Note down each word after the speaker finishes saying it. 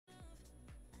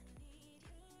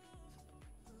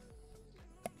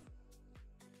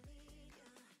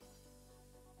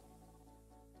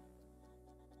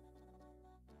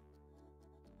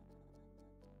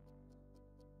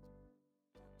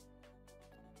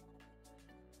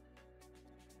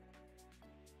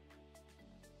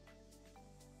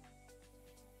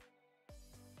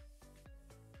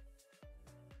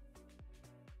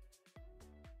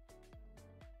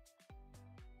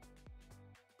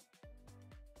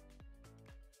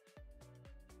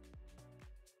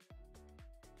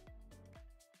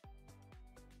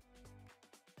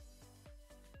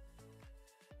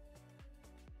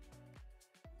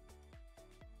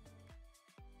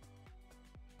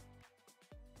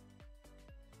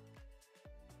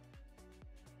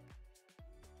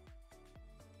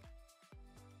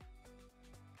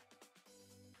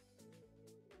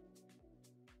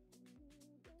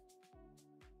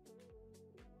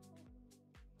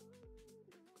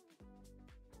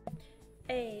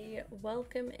Hey,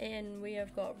 welcome in. We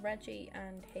have got Reggie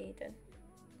and Hayden.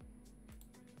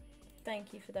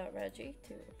 Thank you for that, Reggie.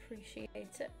 Do appreciate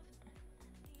it.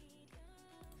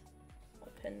 I'll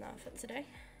pin that for today.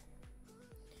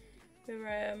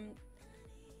 We're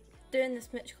doing this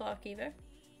Mitch Clark Evo.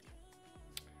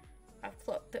 I've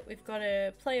clocked that we've got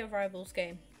to play a rivals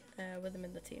game with him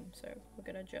in the team, so we're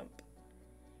gonna jump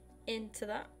into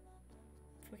that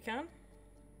if we can.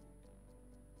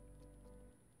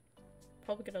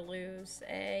 Probably gonna lose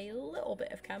a little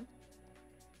bit of cam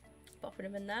popping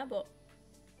him in there, but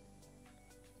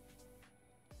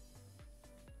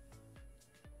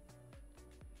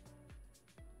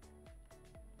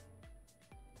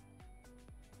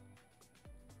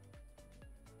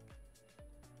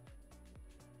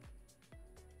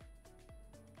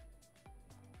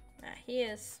he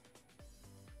is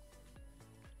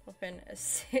popping a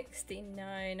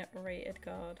 69 rated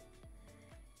card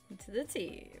into the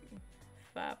team.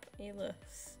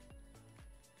 Fabulous.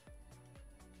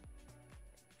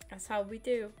 That's how we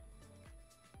do.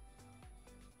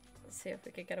 Let's see if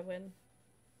we could get a win.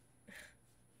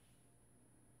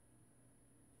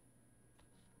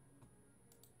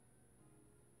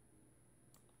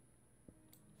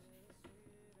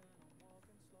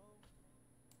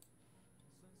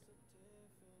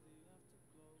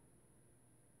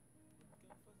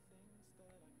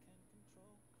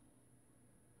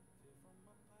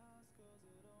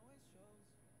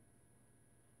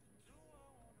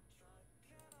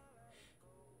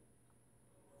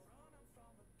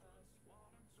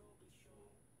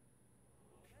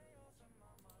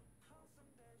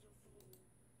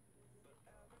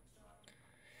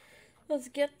 Let's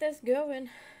get this going.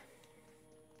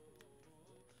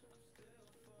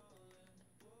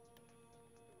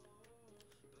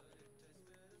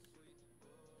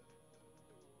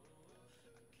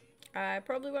 I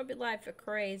probably won't be live for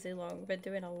crazy long. I've been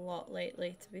doing a lot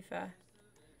lately, to be fair.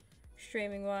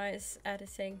 Streaming wise,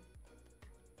 editing.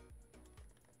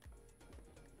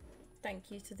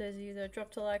 Thank you to those of you that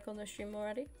dropped a like on the stream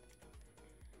already.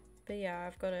 But yeah,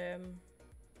 I've got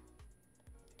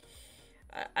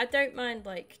I don't mind,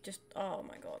 like, just, oh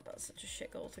my god, that's such a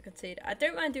shit goal to concede. I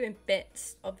don't mind doing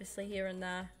bits, obviously, here and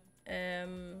there.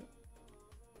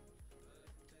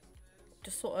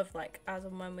 Just sort of, like, as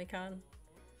and when we can.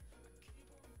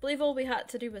 I believe all we had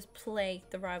to do was play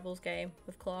the rivals game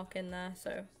with Clark in there,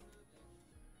 so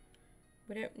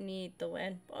we don't need the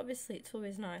win. But obviously, it's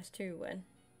always nice to win,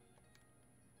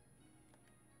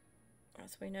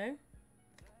 as we know.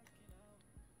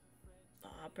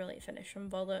 Ah, brilliant finish from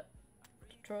Bullet.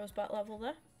 Draw us back level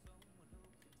there.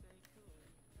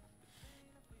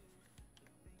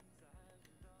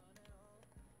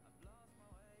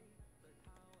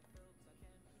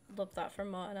 Love that from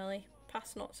Martinelli.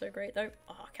 Pass not so great though.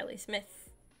 Oh, Kelly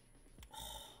Smith.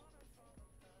 Oh.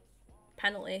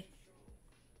 Penalty.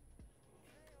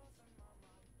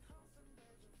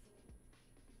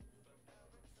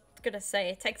 I was gonna say,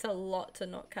 it takes a lot to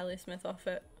knock Kelly Smith off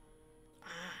it.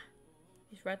 Ah,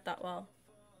 he's read that well.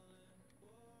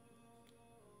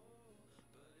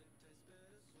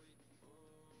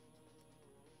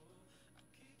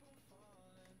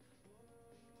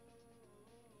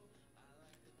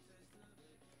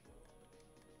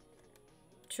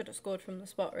 Should have scored from the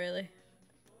spot, really.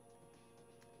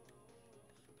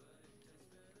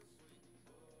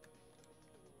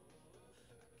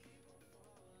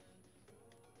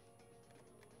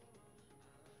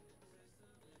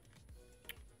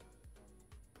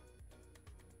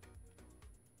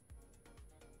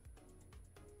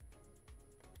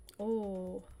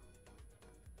 Oh.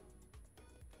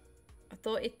 I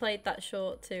thought he'd played that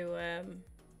short to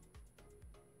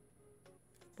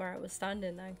where I was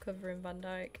standing then, covering Van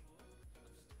Dijk.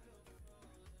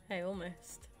 Hey,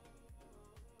 almost.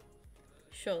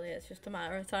 Surely it's just a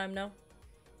matter of time now.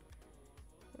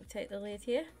 We'll take the lead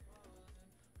here.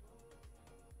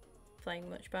 Playing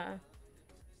much better.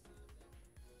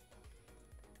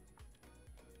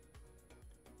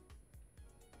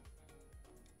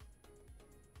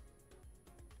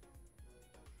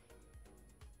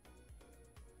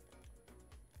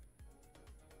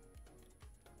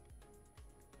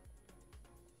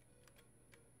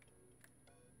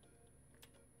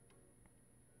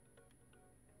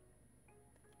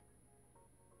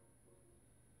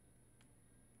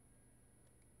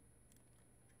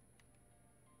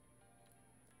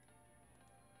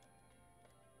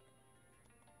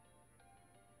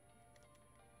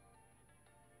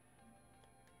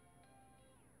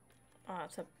 Oh,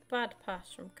 it's a bad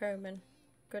pass from Coman.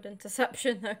 Good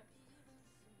interception though.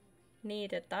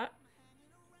 Needed that.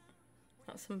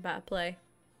 That's some better play.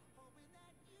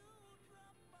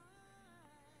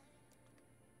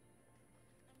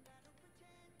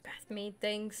 draft mead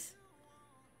things.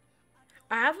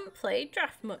 I haven't played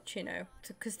draft much, you know,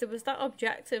 because there was that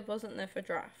objective, wasn't there, for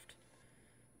draft?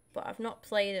 But I've not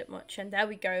played it much, and there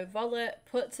we go. Volley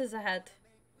puts us ahead.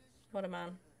 What a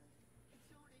man.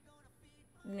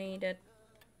 Needed.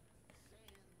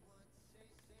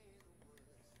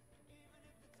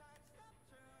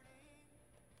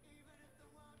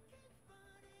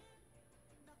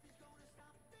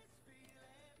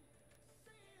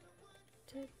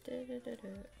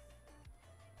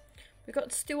 We got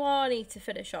Stuani to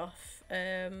finish off,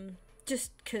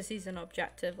 just because he's an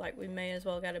objective, like we may as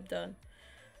well get him done.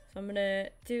 So I'm gonna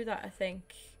do that, I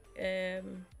think,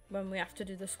 when we have to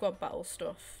do the squad battle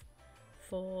stuff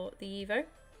for the Evo.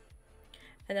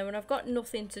 And then when I've got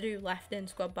nothing to do left in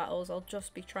squad battles, I'll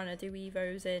just be trying to do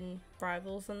Evos in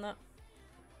rivals and that.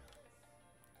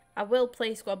 I will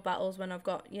play squad battles when I've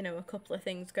got, you know, a couple of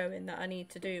things going that I need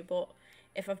to do, but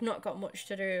if I've not got much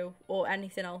to do or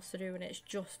anything else to do and it's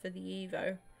just for the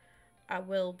Evo, I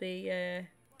will be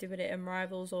doing it in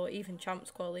rivals or even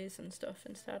champs qualies and stuff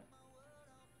instead.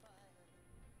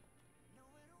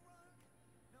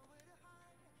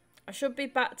 I should be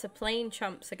back to playing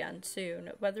champs again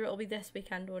soon. Whether it'll be this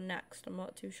weekend or next, I'm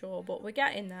not too sure, but we're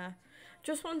getting there.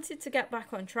 Just wanted to get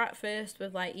back on track first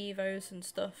with like Evos and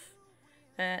stuff.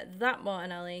 That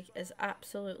Martinelli is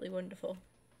absolutely wonderful.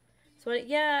 So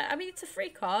yeah, I mean, it's a free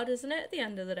card, isn't it, at the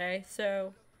end of the day?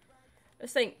 So I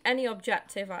just think any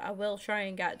objective I will try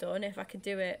and get done. If I could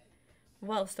do it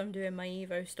whilst I'm doing my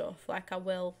Evo stuff, like I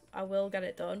will get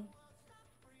it done.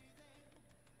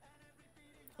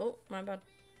 Oh, my bad.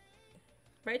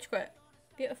 Rage quit.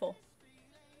 Beautiful.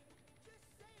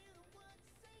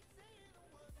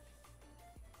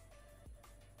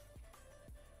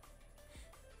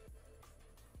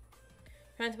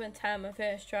 Trying to win 10, my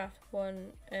first draft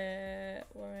won,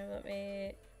 let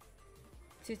me,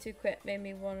 2-2 quit, made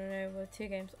me 1-0 with 2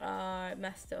 games. Ah, I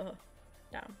messed it up.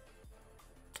 Damn.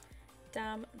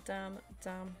 Damn, damn,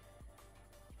 damn.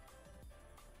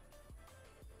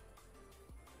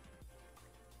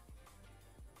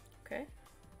 Okay.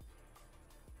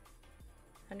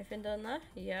 Anything done there?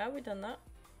 Yeah, we done that.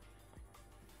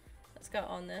 Let's go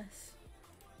on this.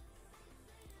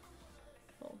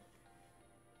 Cool.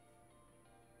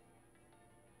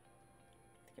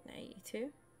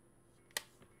 82.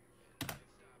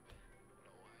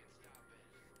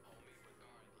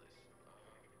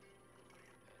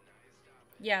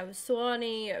 Yeah, with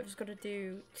Swanee, I was gonna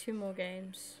do 2 more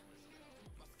games.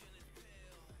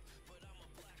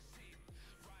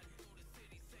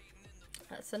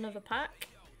 That's another pack.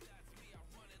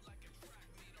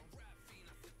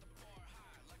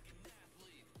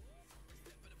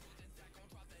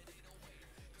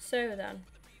 So then,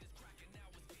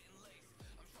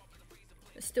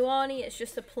 Stuani, it's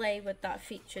just a play with that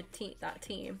featured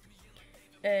team.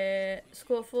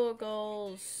 Score 4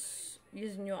 goals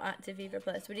using your active Evo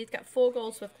player. So we need to get 4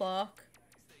 goals with Clark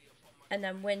and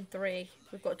then win 3.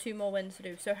 We've got 2 more wins to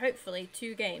do. So hopefully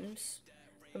 2 games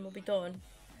and we'll be done.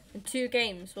 And 2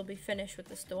 games we'll be finished with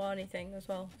the Stuani thing as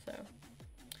well. So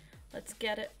let's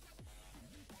get it.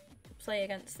 Play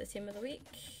against the team of the week.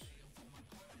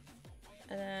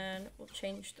 And then we'll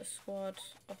change the squad,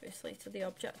 obviously, to the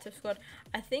objective squad.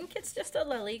 I think it's just a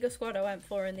La Liga squad I went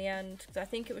for in the end, because I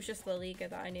think it was just La Liga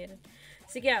that I needed.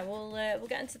 So yeah, we'll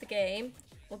get into the game.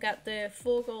 We'll get the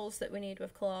 4 goals that we need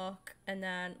with Clark, and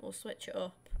then we'll switch it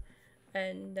up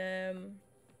and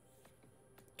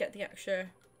get the extra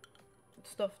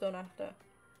stuff done after.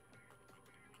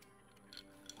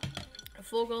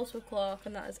 4 goals with Clark,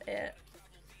 and that is it.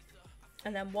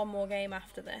 And then 1 more game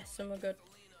after this, and we're good.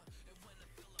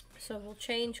 So we'll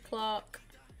change Clark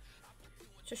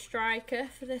to striker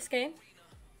for this game.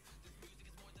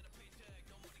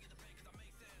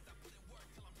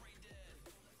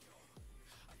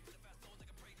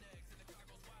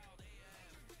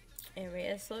 Here he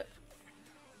is, look.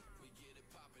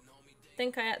 I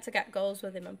think I had to get goals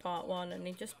with him in part 1 and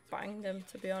he just banged them,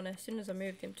 to be honest. As soon as I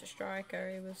moved him to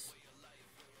striker,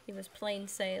 he was plain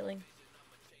sailing.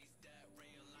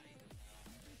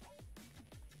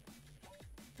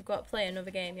 I've got to play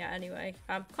another game yet anyway.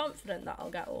 I'm confident that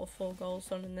I'll get all 4 goals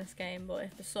done in this game, but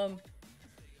if for some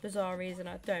bizarre reason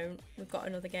I don't, we've got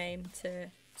another game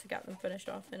to get them finished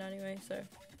off in anyway, so.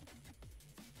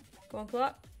 Go on,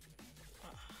 Clark.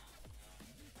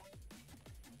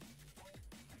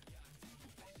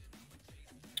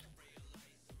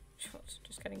 Shots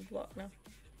just getting blocked now.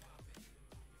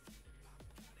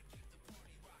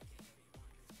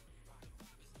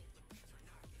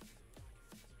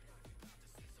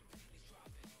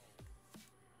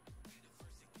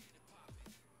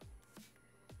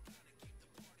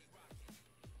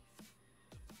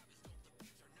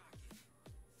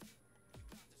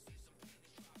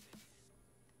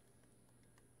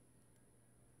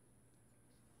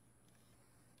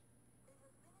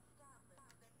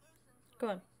 Go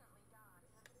on.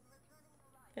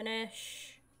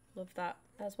 Finish. Love that.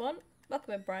 There's one.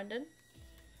 Welcome in, Brandon.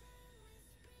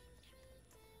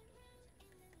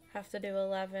 Have to do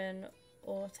 11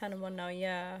 or 10 and 1 now,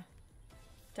 yeah.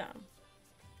 Damn.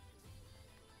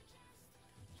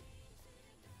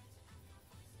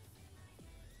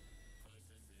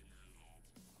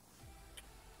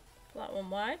 Pull that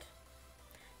one wide.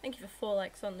 Thank you for 4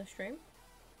 likes on the stream.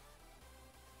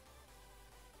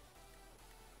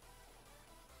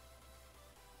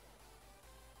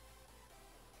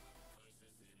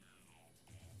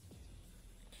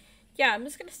 Yeah, I'm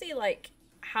just gonna see like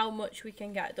how much we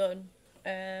can get done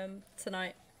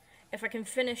tonight. If I can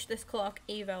finish this clock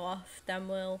evo off, then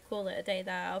we'll call it a day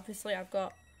there. Obviously I've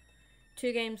got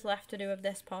 2 games left to do of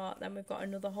this part, then we've got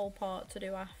another whole part to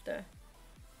do after.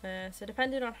 So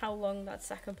depending on how long that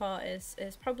second part is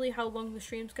probably how long the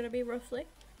stream's going to be roughly.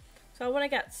 So I want to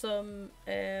get some,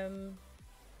 I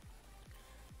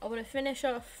want to finish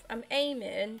off, I'm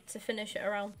aiming to finish it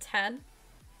around 10.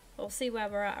 We'll see where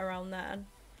we're at around then.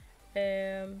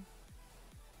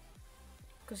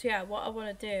 Because yeah, what I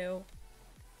want to do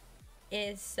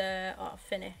is,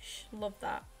 finish. Love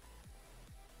that.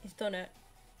 He's done it.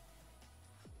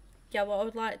 Yeah, what I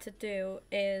would like to do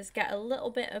is get a little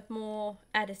bit of more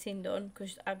editing done,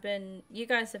 because you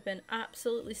guys have been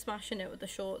absolutely smashing it with the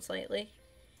shorts lately.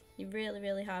 You really,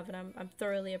 really have, and I'm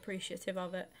thoroughly appreciative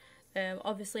of it.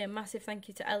 Obviously a massive thank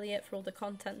you to Elliot for all the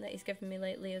content that he's given me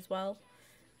lately as well.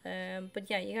 But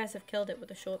yeah, you guys have killed it with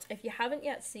the shorts. If you haven't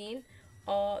yet seen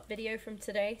our video from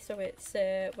today, so it's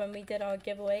when we did our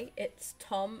giveaway, it's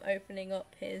Tom opening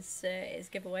up his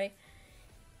giveaway.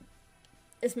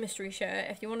 His mystery shirt.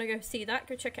 If you want to go see that,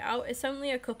 go check it out. It's only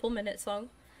a couple minutes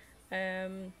long.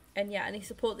 And yeah, any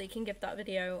support that you can give that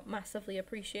video, massively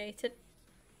appreciated.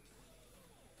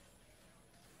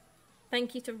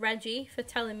 Thank you to Reggie for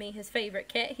telling me his favourite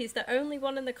kit. He's the only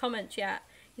one in the comments yet.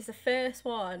 He's the first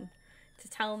one to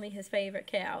tell me his favourite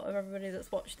kit out of everybody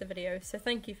that's watched the video. So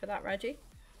thank you for that, Reggie.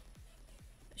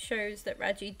 It shows that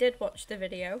Reggie did watch the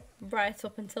video right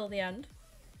up until the end.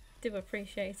 Do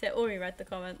appreciate it. Or he read the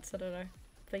comments, I don't know.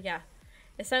 But yeah,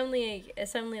 it's only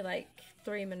like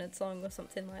 3 minutes long or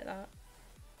something like that.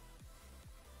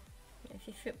 If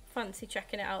you fancy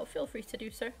checking it out, feel free to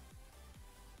do so.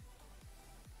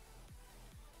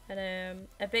 And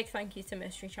a big thank you to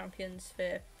Mystery Champions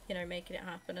for, you know, making it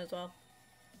happen as well.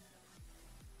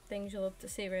 Things you'll love to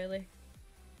see, really.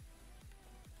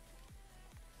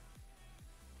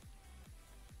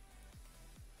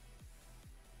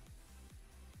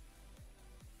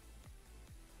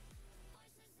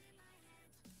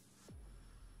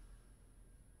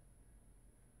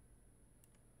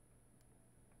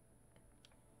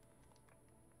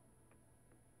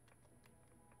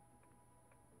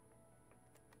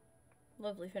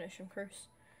 Lovely finish from Cruz.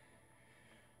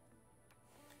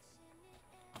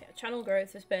 Yeah, channel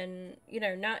growth has been, you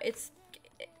know, now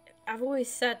I've always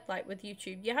said, like, with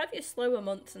YouTube, you have your slower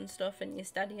months and stuff and your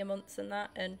steadier months and that,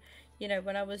 and, you know,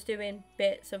 when I was doing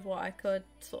bits of what I could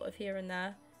sort of here and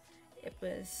there,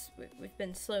 we've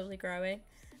been slowly growing.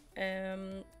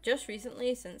 Just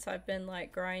recently, since I've been,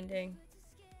 like, grinding,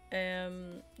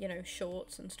 you know,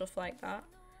 shorts and stuff like that,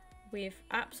 we've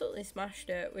absolutely smashed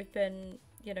it. We've been,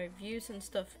 you know, views and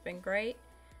stuff have been great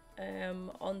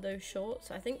on those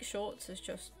shorts. I think shorts is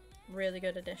just really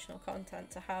good additional content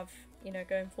to have, you know,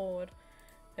 going forward.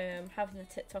 Having the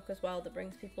TikTok as well that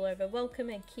brings people over.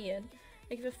 Welcome in, Kian.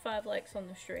 Thank you for 5 likes on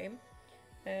the stream.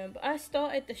 But I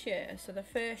started this year, so the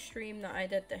first stream that I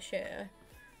did this year,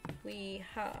 we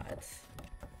had,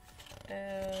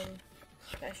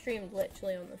 I streamed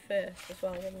literally on the 1st as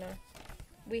well, didn't I?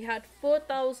 We had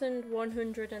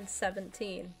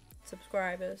 4,117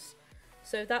 subscribers.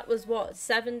 So that was what,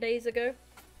 7 days ago?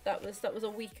 That was a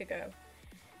week ago.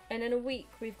 And in a week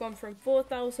we've gone from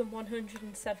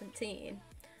 4,117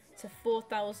 to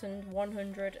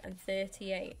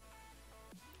 4,138.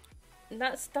 And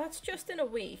that's just in a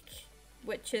week,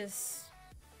 which is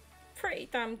pretty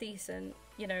damn decent,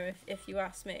 you know, if you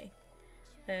ask me.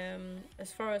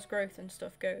 As far as growth and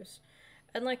stuff goes.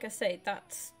 And like I say,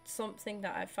 that's something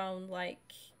that I found,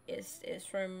 like, is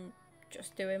from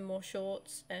just doing more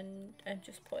shorts and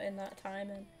just putting that time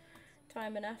and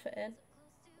effort in.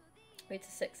 Wait to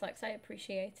 6 likes, I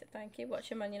appreciate it, thank you.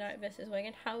 Watching Man United versus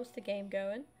Wigan. How's the game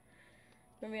going?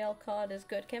 Muriel card is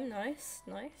good, Kim. Nice,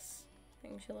 nice.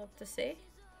 Things you'll love to see.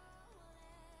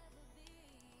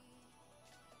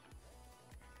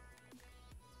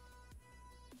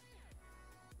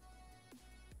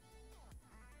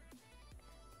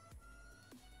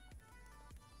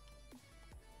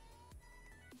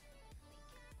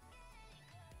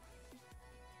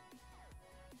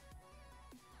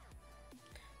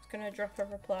 gonna drop a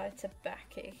reply to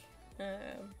Becky.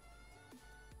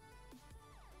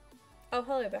 Oh,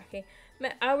 hello, Becky.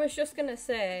 I was just gonna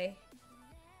say,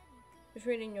 just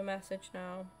reading your message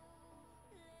now.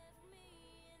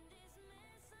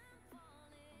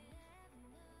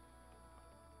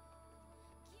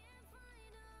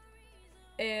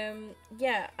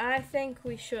 Yeah, I think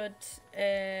we should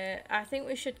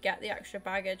get the extra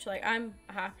baggage. Like, I'm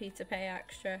happy to pay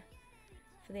extra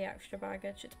for the extra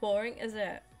baggage. It's boring, is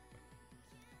it?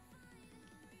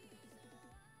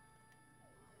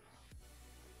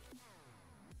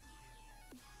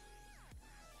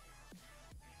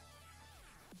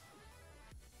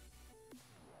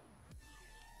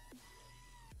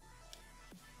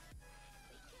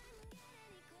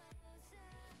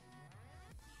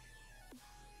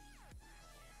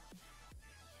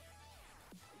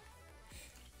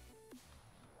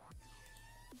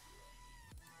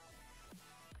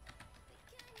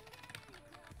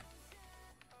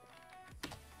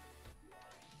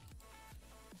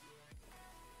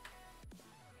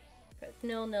 It's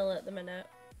 0-0 at the minute.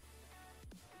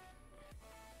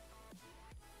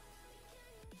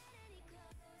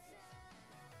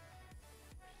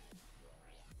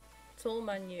 It's all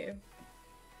Man U.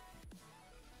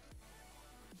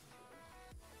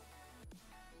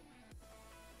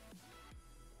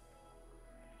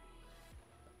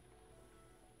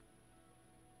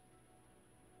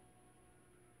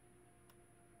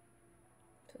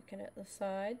 Looking at the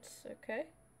sides, okay.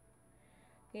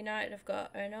 United have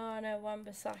got Onana,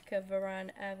 Wan-Bissaka, Varane,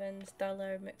 Evans,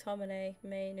 Dalot, McTominay,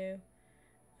 Mainu,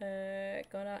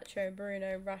 Garnacho,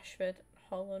 Bruno, Rashford,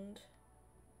 Holland.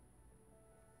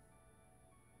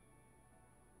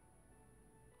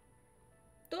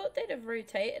 Thought they'd have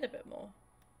rotated a bit more.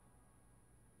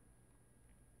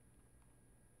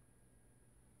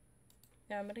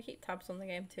 Yeah, I'm gonna keep tabs on the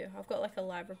game too. I've got like a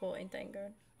live reporting thing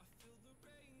going.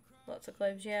 Lots of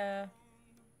clubs, yeah.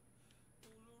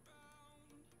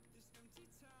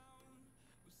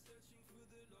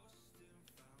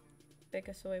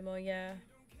 Bigger soy more, yeah.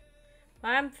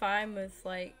 I'm fine with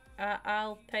like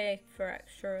I'll pay for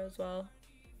extra as well.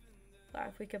 Like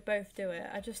if we could both do it.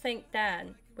 I just think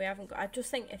then we haven't got. I just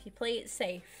think if you play it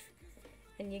safe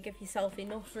and you give yourself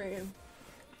enough room,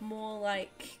 more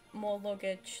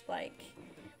luggage, like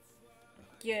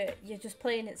you're just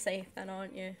playing it safe then,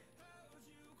 aren't you?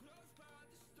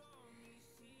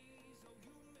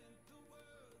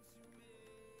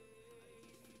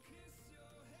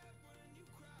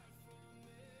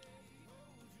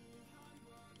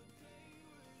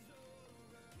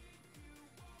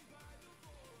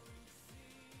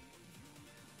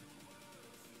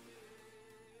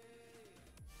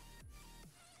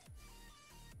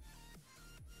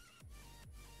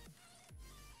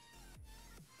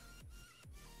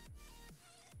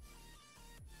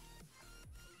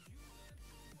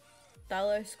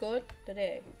 Dalot scored, did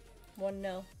it?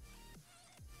 1-0.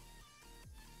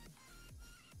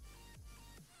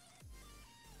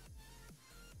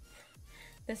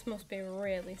 This must be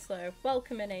really slow.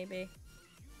 Welcome in, AB.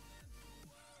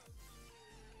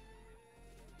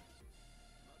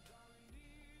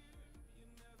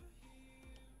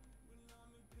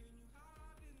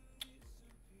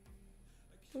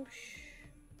 Oosh.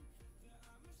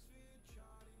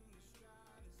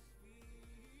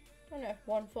 I don't know if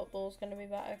one football's going to be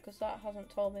better because that hasn't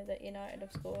told me that United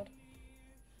have scored.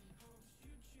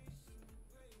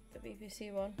 The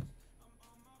BBC one.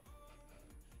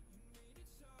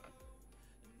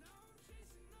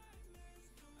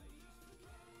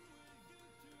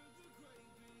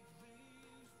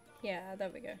 Yeah, there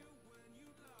we go.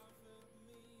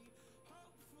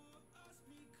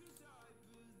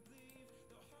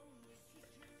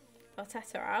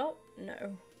 Arteta out?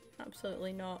 No,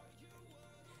 absolutely not.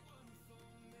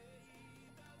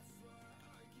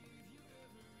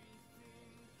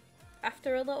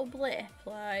 After a little blip,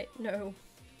 like, no.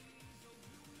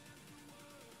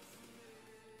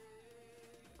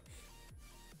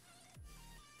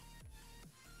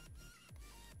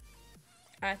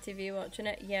 RTV watching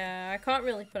it? Yeah, I can't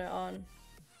really put it on.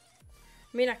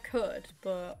 I mean, I could,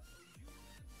 but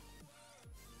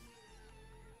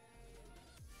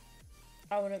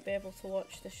I wouldn't be able to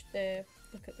watch the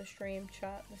look at the stream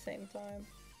chat at the same time.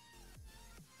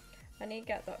 I need to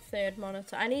get that third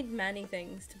monitor. I need many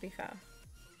things, to be fair.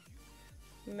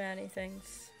 Many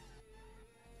things.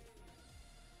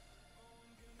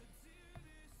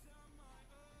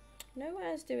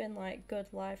 Nowhere's doing like good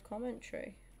live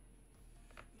commentary.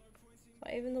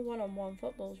 Like, even the one-on-one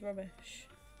football's rubbish.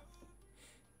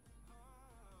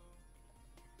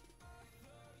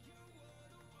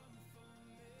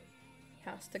 He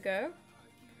has to go.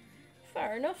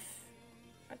 Fair enough.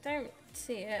 I don't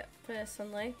see it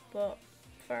personally, but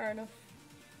fair enough.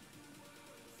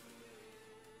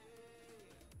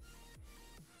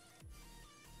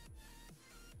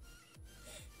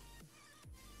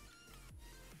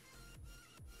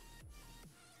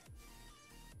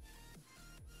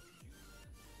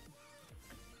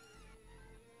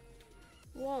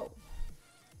 Whoa.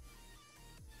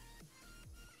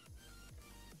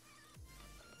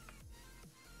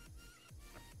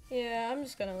 Yeah, I'm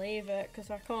just gonna leave it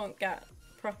because I can't get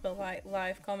proper like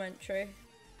live commentary.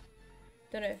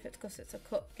 Don't know if it's because it's a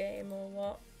cup game or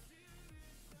what.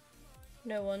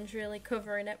 No one's really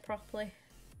covering it properly.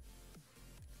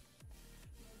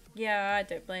 Yeah, I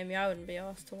don't blame you. I wouldn't be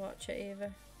asked to watch it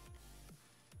either.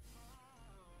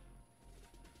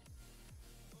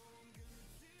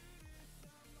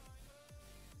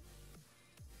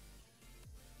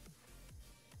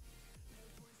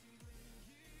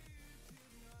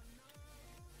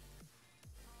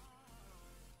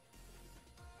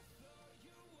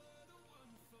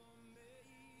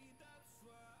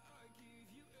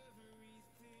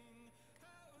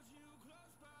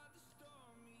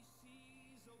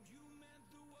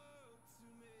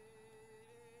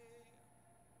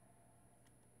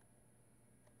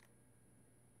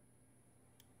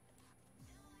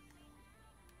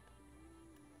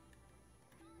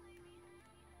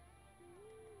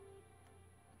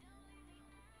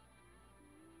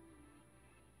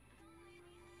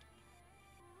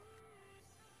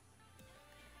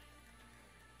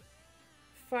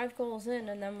 5 goals in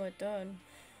and then we're done.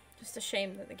 Just a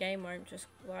shame that the game won't just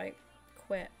like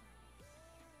quit.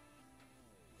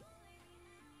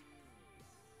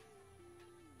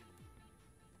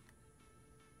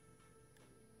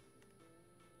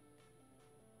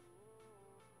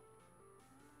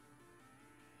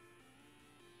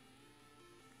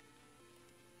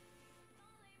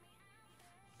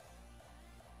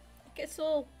 It's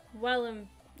all well and,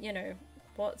 you know,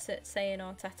 what's it saying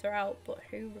Arteta out, but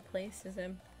who replaces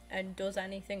him and does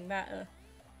anything better?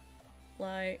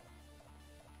 Like,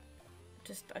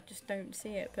 I just don't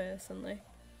see it personally.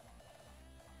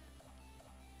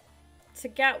 To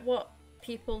get what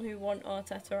people who want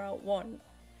Arteta out want,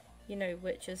 you know,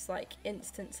 which is like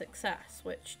instant success,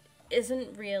 which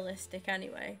isn't realistic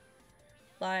anyway.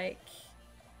 Like,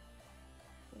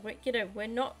 we're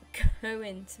not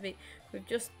going to be. We've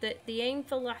just the aim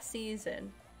for last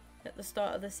season, at the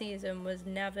start of the season, was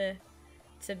never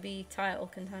to be title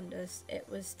contenders. It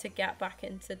was to get back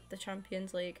into the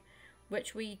Champions League,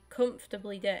 which we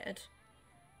comfortably did.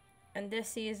 And this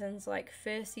season's like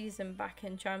first season back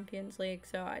in Champions League,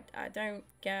 so I don't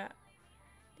get.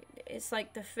 It's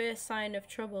like the first sign of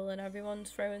trouble, and everyone's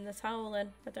throwing the towel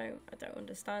in. I don't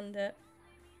understand it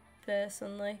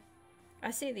personally. I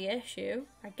see the issue,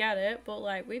 I get it, but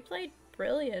like, we played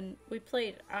brilliant. We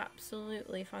played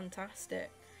absolutely fantastic.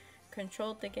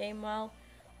 Controlled the game well,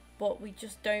 but we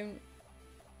just don't.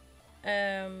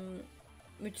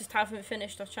 We just haven't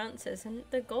finished our chances, and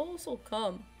the goals will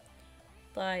come.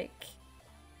 Like,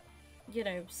 you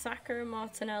know, Saka and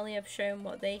Martinelli have shown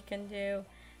what they can do.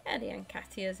 Eddie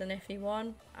Nketiah's an iffy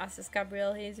one, as is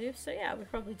Gabriel Jesus. So yeah, we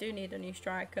probably do need a new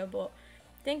striker, but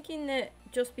thinking that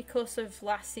just because of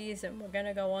last season we're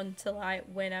gonna go on to like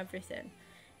win everything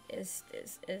is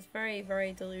very,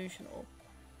 very delusional.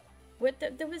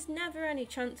 There was never any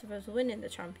chance of us winning the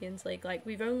Champions League. Like,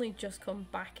 we've only just come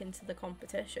back into the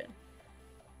competition.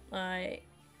 Like,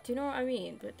 do you know what I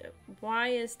mean? But why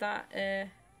is that?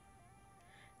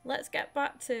 Let's get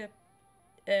back to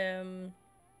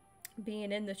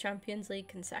being in the Champions League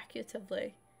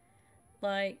consecutively.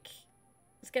 Like,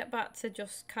 let's get back to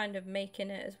just kind of making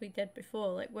it as we did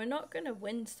before. Like, we're not going to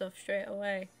win stuff straight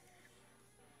away.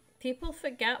 People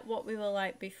forget what we were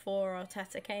like before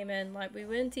Arteta came in. Like, we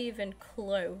weren't even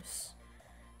close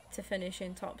to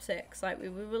finishing top 6. Like, we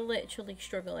were literally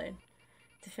struggling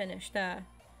to finish there.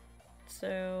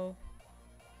 So,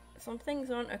 some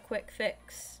things aren't a quick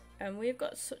fix. And we've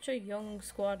got such a young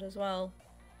squad as well.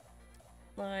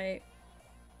 Like,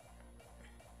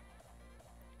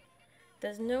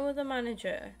 there's no other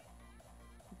manager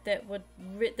that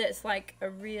that's like a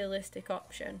realistic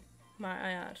option, might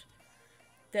I add,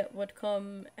 that would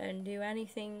come and do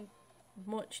anything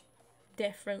much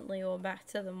differently or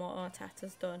better than what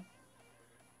Arteta's done.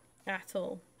 At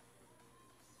all.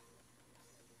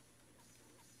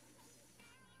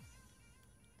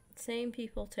 Same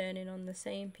people turning on the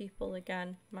same people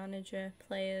again. Manager,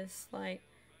 players, like,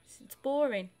 it's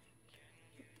boring.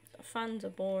 Our fans are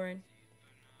boring.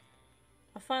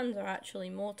 Our fans are actually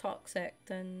more toxic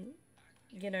than,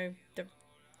 you know,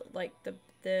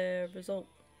 the result.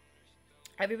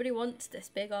 Everybody wants this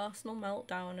big Arsenal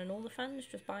meltdown and all the fans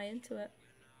just buy into it.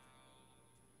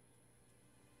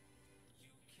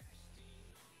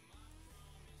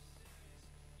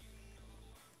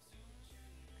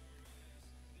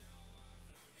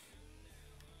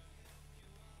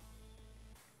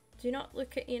 Do you not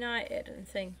look at United and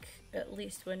think, at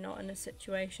least we're not in a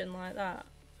situation like that?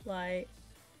 Like,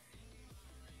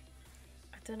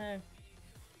 I don't know.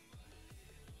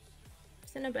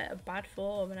 It's in a bit of bad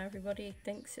form and everybody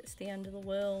thinks it's the end of the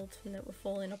world and that we're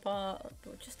falling apart.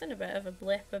 But we're just in a bit of a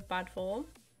blip of bad form.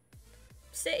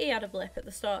 City had a blip at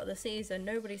the start of the season.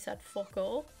 Nobody said fuck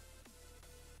all.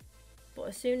 But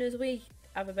as soon as we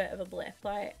have a bit of a blip,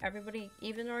 like, everybody,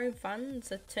 even our own fans,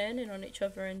 are turning on each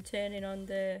other and turning on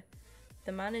the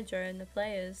manager and the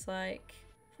players. Like,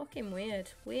 fucking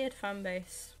weird fan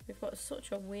base. We've got such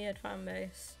a weird fan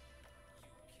base.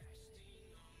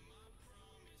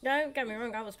 Don't get me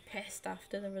wrong, I was pissed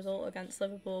after the result against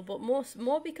Liverpool, but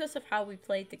more because of how we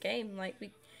played the game. Like, we,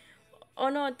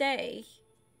 on our day,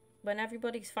 when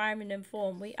everybody's firing in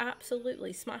form, we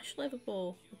absolutely smashed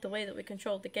Liverpool with the way that we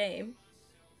controlled the game.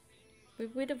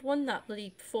 We'd have won that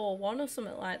bloody 4-1 or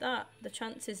something like that. The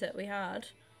chances that we had,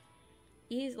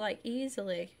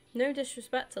 easily. No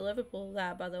disrespect to Liverpool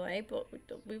there, by the way, but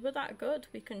we were that good.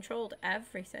 We controlled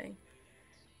everything.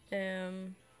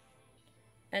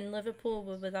 And Liverpool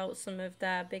were without some of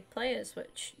their big players,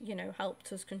 which, you know,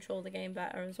 helped us control the game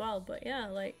better as well. But yeah,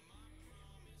 like,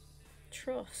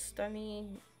 trust. I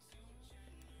mean,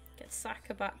 get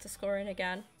Saka back to scoring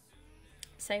again.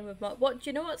 Same with Mark. What do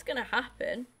you know? What's gonna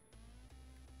happen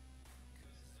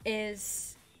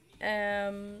is,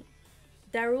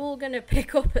 they're all gonna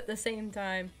pick up at the same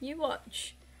time. You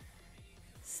watch.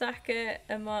 Saka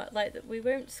and Mark, like, we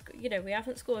won't, you know, we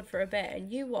haven't scored for a bit,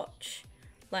 and you watch.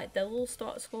 Like, they'll all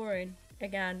start scoring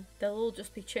again. They'll all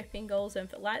just be chipping goals in,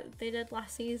 like they did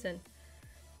last season.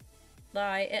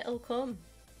 Like, it'll come.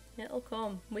 It'll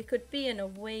come. We could be in a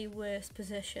way worse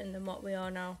position than what we are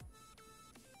now.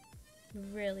 We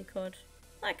really could.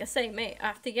 Like I say, mate,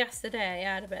 after yesterday,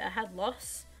 I had a bit of head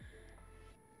loss.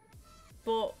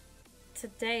 But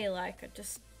today, like, I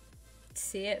just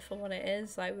see it for what it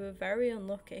is. Like, we were very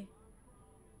unlucky.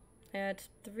 I had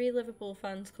 3 Liverpool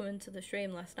fans come into the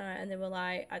stream last night and they were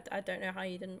like, I don't know how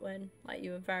you didn't win. Like,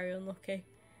 you were very unlucky.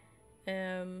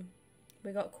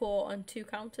 We got caught on 2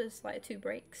 counters, like 2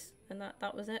 breaks, and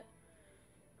that was it.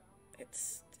 It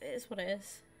is what it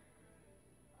is.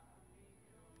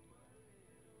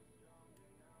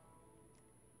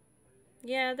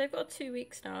 Yeah, they've got 2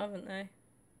 weeks now, haven't they?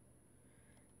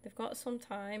 They've got some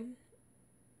time.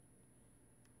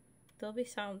 They'll be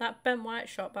sound. That Ben White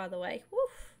shot, by the way.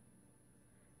 Woof.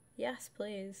 Yes,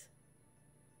 please.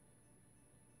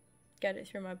 Get it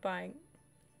through my bank.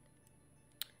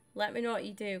 Let me know what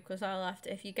you do, because I'll have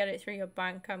to, if you get it through your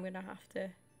bank, I'm going to have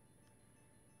to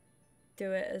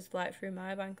do it as, like, through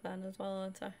my bank then as well,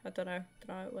 aren't I? I don't know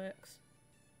how it works.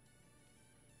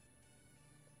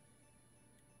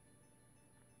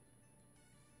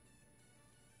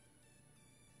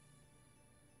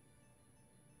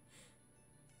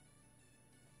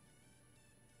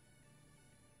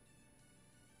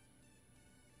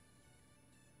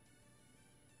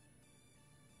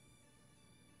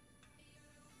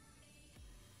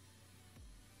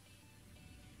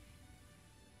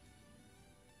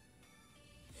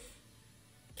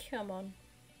 Come on.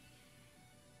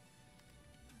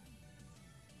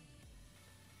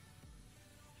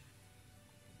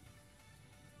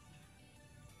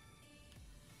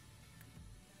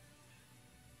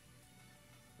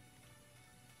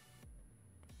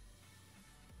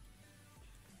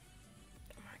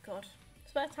 Oh my god. I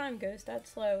swear time goes dead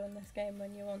slow in this game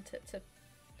when you want it to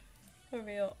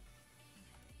hurry up.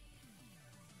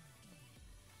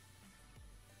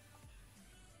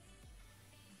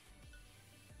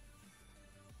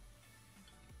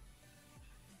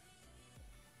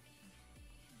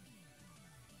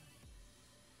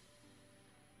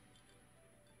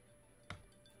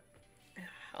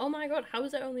 Oh my god, how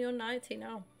is it only on 90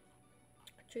 now?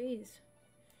 Jeez.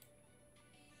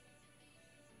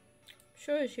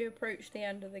 Sure, as you approach the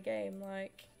end of the game,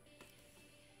 like...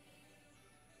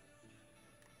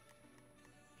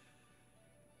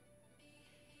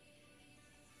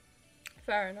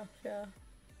 Fair enough, yeah.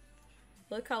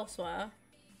 Look elsewhere.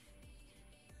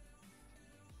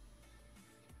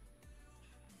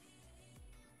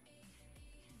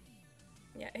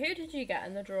 Yeah, who did you get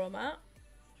in the draw, Matt?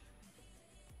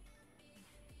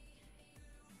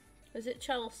 Was it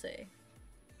Chelsea?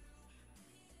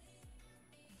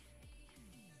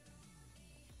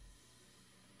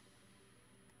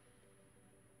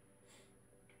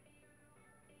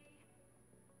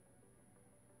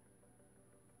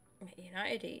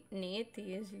 United need the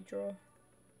easy draw.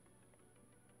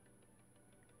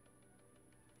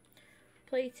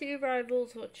 Play 2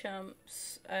 rivals or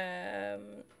champs.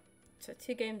 So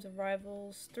 2 games of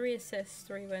rivals, 3 assists,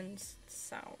 3 wins.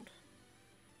 Sound.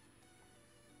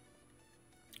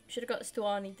 Should have got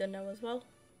Stuani done now as well.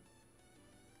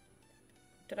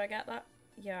 Did I get that?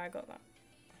 Yeah, I got that.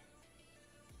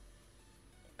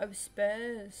 Oh,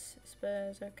 Spurs.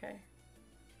 Spurs, okay.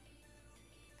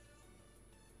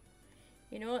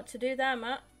 You know what to do there,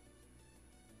 Matt.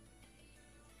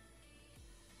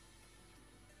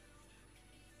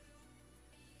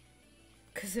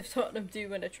 Because if Tottenham do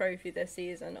win a trophy this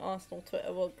season, Arsenal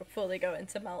Twitter will fully go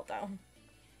into meltdown.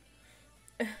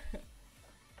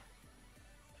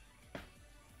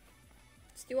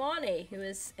 Stuani, who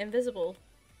is invisible.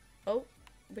 Oh,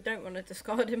 we don't want to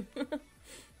discard him.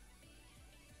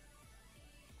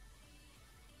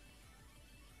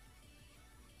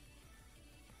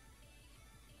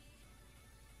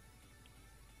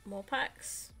 More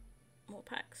packs. More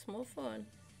packs, more fun.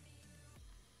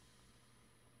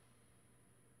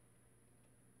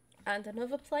 And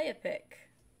another player pick.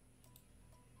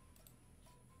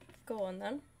 Go on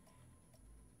then.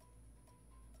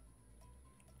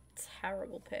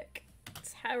 Terrible pick.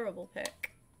 Terrible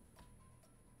pick.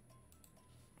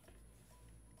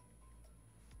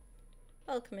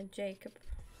 Welcome in, Jacob.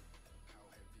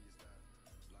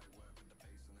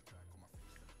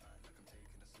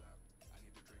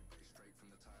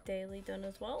 Daily done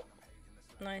as well.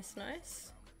 Nice,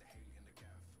 nice.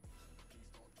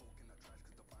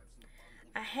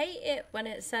 I hate it when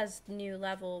it says new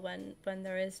level when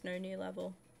there is no new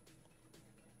level.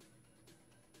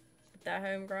 Their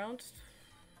home ground.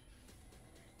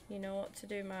 You know what to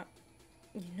do, Matt.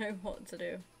 You know what to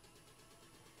do.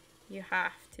 You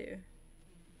have to.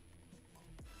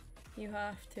 You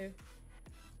have to.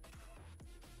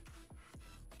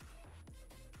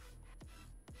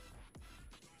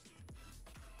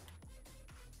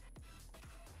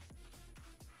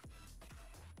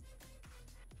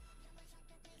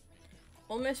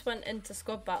 Almost went into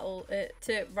squad battle,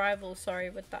 to rival, sorry,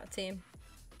 with that team.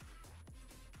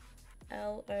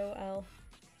 LOL.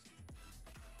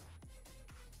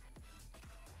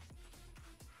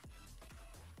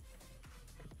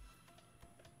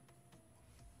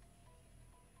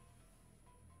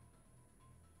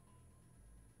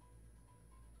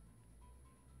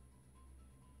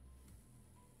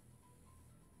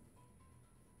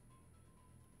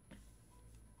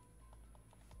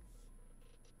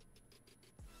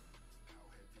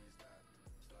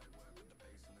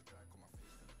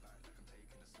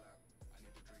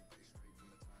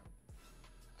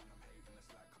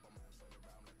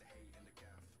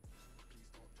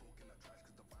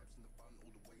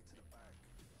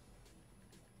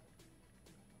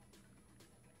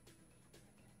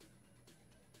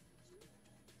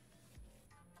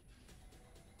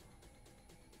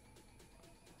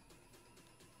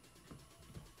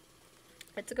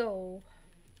 Let's go.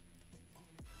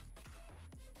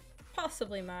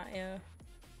 Possibly Matt, yeah.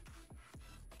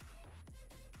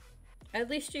 At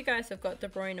least you guys have got De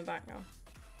Bruyne back now.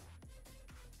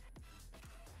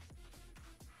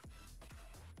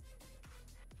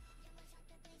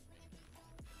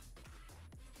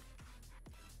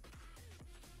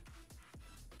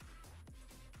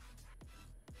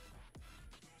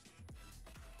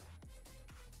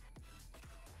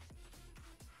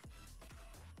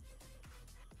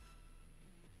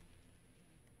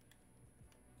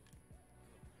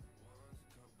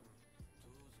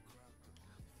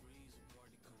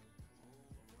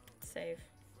 Save.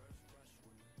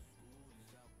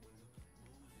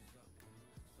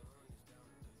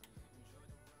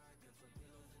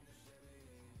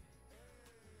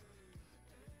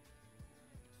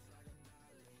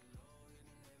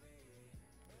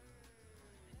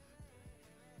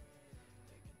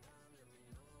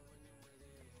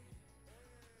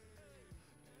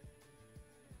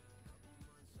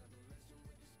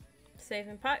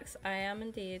 Saving packs? I am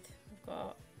indeed. I've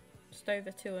got just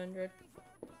over 200.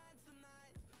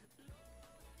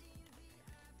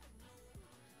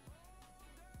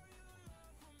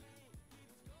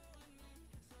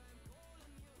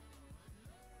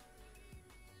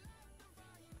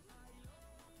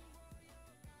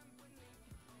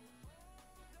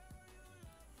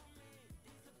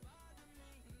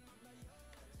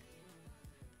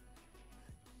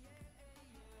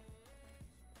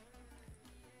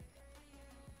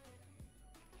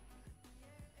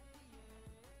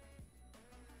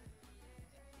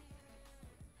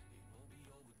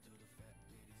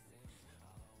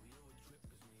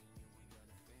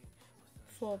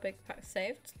 Four big packs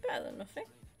saved. Better than nothing.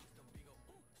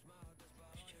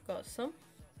 got some.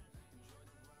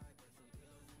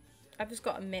 I've just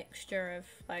got a mixture of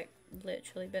like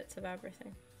literally bits of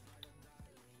everything.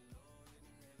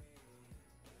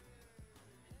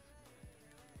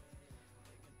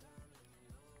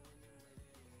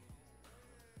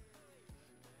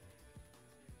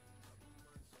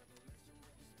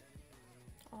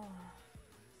 Oh.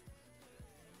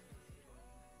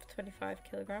 25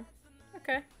 kilogram.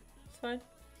 Okay, it's fine.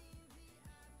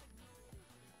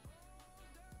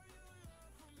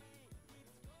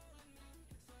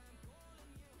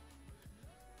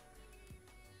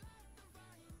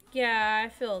 Yeah, I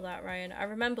feel that, Ryan. I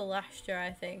remember last year,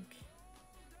 I think.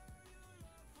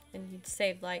 And you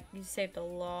saved a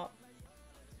lot.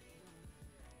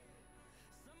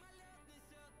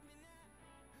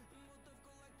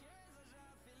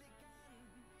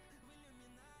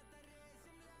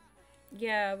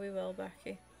 Yeah, we will,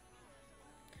 Becky.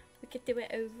 We could do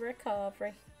it over a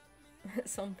carvery at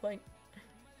some point.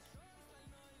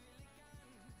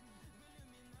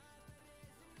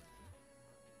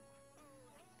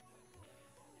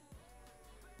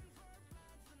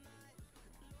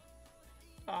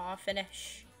 Aw,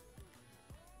 finish.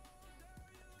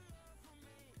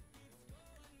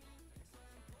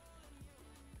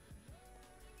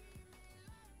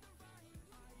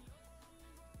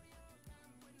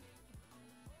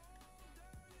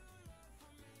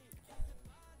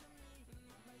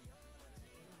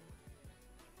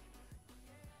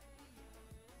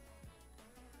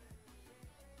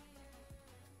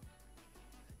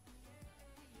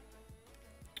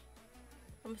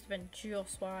 That must have been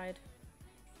just wide.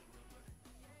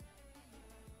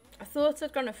 I thought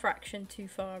I'd gone a fraction too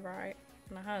far right,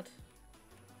 and I had.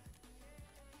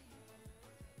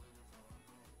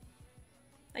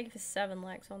 Thank you for 7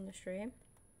 likes on the stream.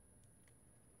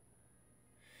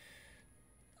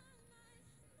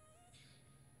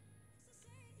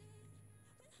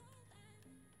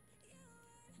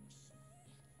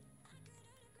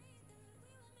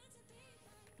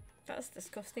 That's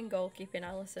disgusting goalkeeping,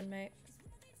 Alison, mate.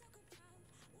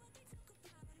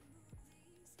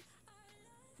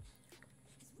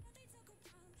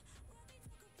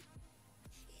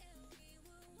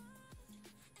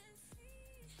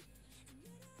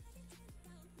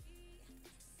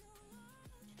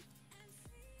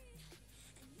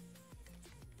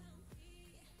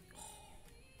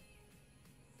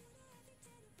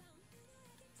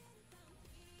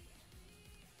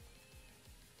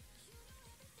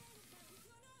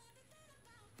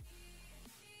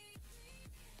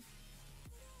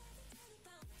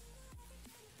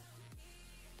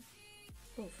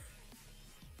 Oof.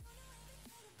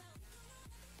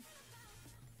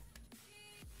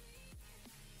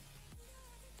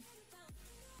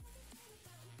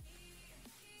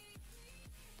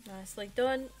 Nicely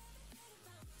done.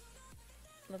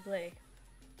 Lovely.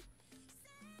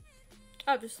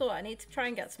 I just thought I need to try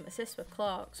and get some assists with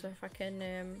Clark, so if I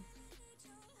can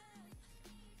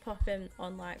pop him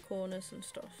on like corners and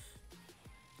stuff,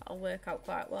 that'll work out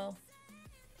quite well.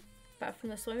 Back from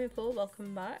the swimming pool,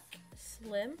 welcome back,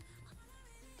 Slim.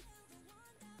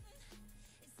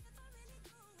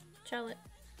 Challenge.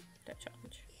 Don't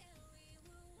challenge.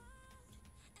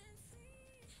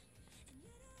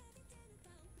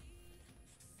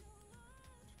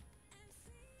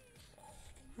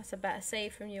 That's a better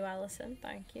save from you, Alison.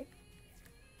 Thank you.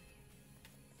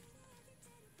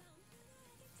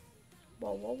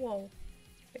 Whoa, whoa, whoa.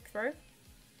 Big throw.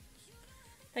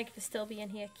 Thank you for still being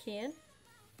here, Kian.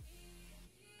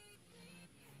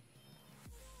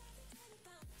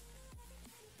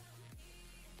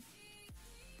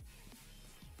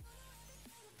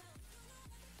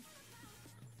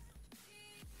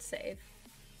 Save.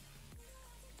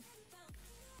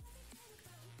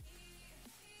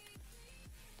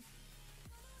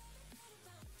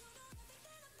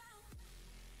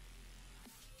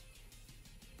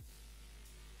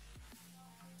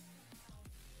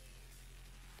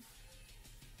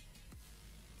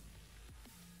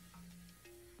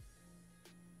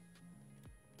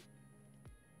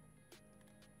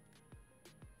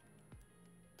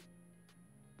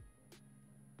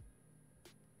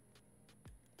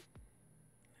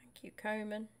 Thank you,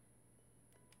 Coman.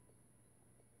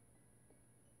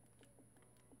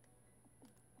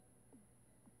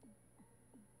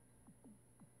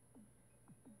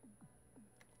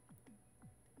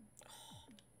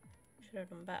 Should have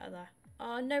done better there.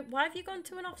 Oh no, why have you gone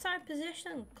to an offside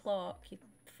position, Clark? You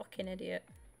fucking idiot.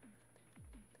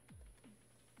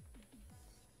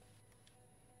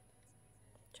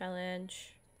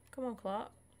 Challenge. Come on,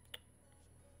 Clark.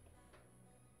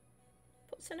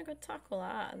 Puts in a good tackle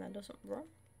at and then doesn't run.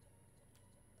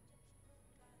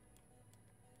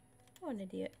 Oh, an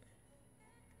idiot.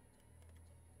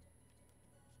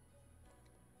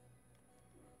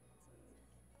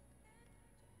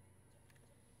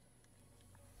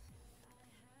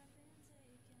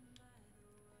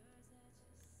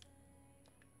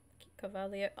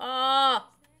 Cavalier. Ah! Oh!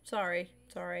 Sorry.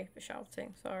 Sorry for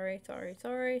shouting. Sorry.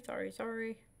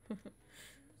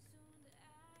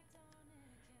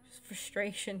 Just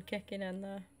frustration kicking in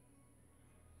there.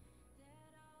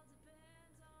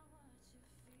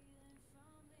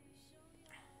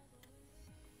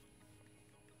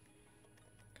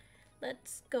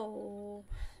 Let's go.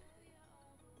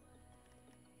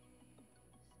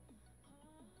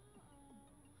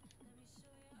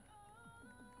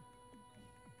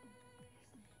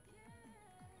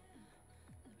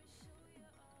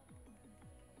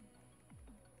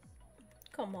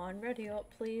 Come on, ready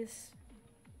up, please.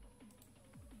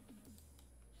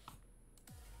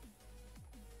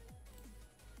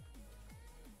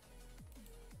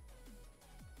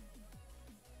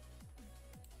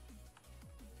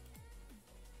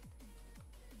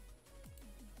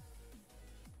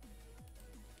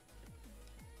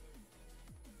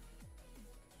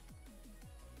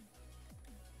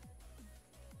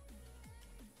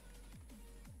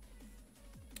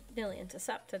 Nearly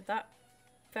intercepted that.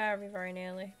 Very, very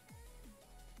nearly.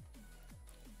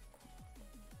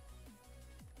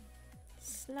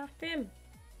 Snap him.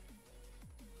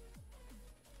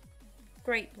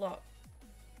 Great block.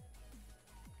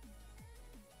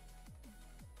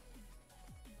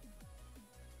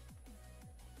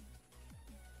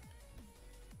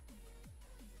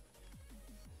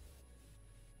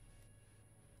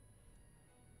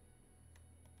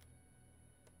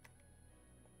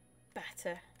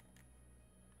 Better.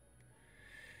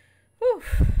 Whew.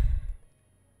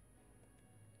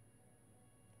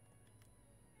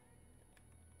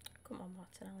 Come on,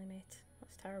 Martinelli, mate.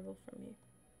 That's terrible from you.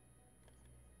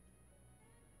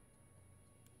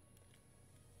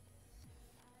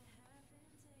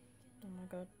 Oh my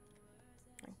god.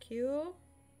 Thank you.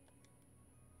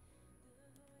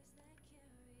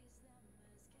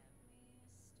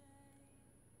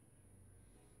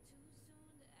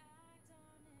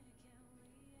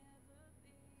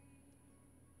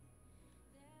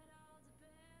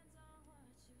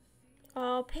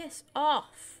 Oh, piss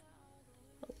off.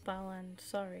 Little ball end,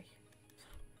 sorry.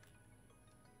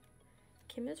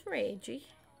 Kim is ragey.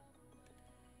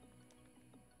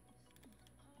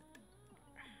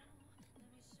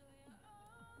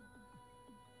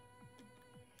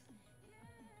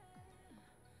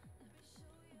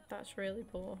 That's really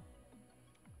poor.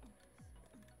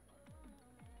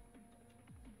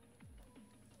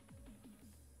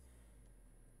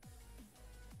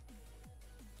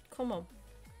 Come on.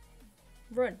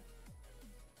 Run.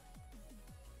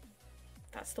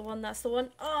 That's the one, that's the one.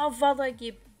 Oh, Valeg,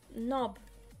 you knob.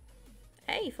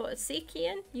 Hey, for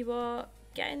Sikian, you are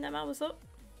getting them hours up.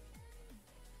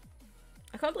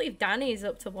 I can't believe Danny's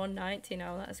up to 190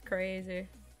 now, that's crazy.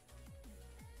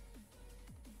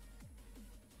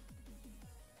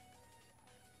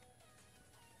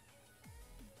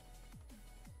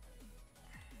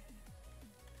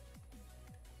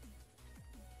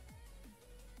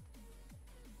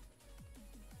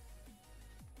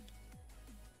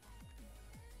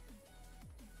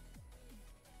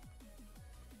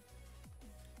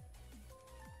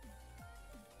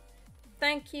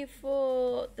 Thank you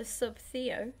for the sub,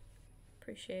 Theo.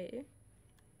 Appreciate you.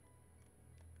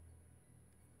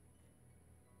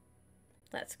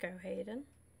 Let's go, Hayden.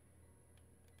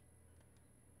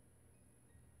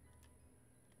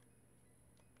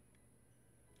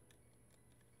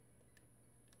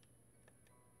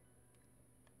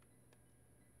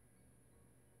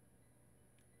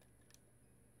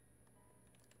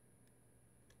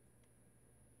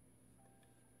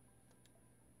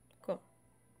 Cool.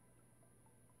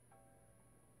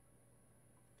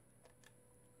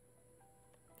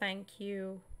 Thank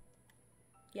you.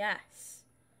 Yes.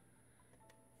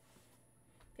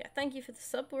 Yeah, thank you for the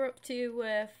sub. We're up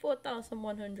to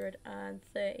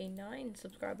 4,139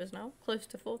 subscribers now. Close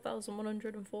to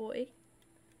 4,140.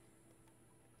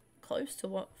 Close to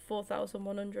what?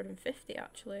 4,150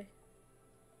 actually.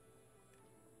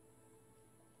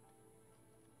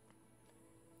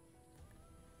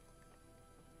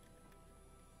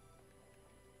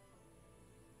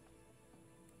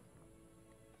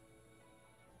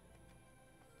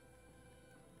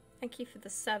 Thank you for the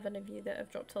 7 of you that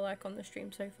have dropped a like on the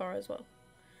stream so far as well.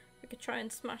 We could try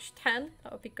and smash 10,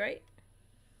 that would be great.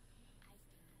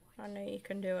 I know you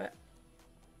can do it.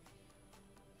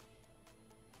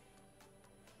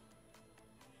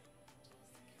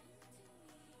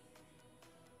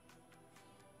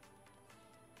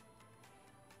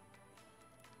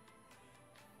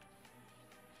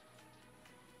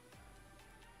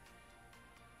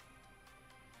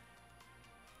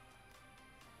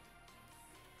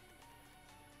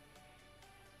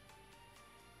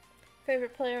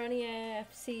 Favorite player on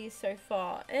EAFC so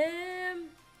far?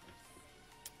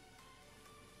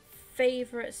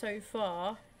 Favorite so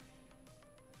far.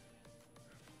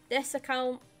 This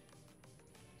account,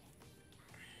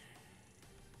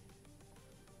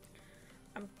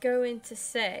 I'm going to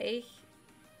say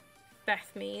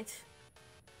Beth Mead.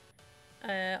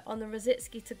 On the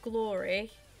Rosicki to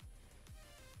Glory,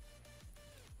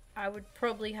 I would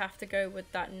probably have to go with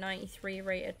that 93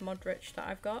 rated Modric that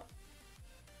I've got.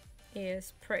 He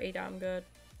is pretty damn good.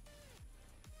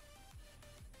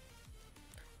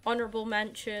 Honourable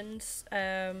mentions.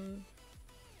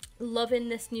 Loving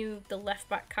this new, the left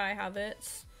back Kai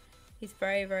Havertz. He's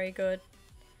very, very good.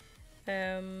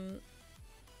 And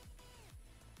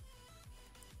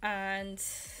can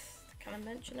I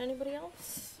mention anybody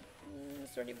else?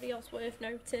 Is there anybody else worth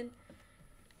noting?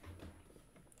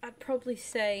 I'd probably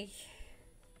say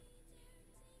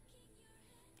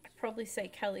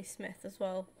Kelly Smith as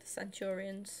well, the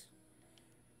Centurions.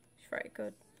 She's very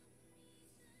good.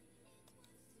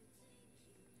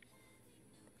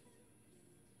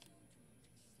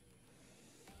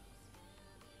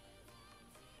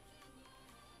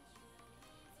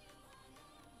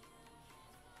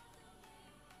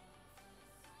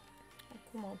 Oh,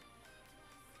 come on.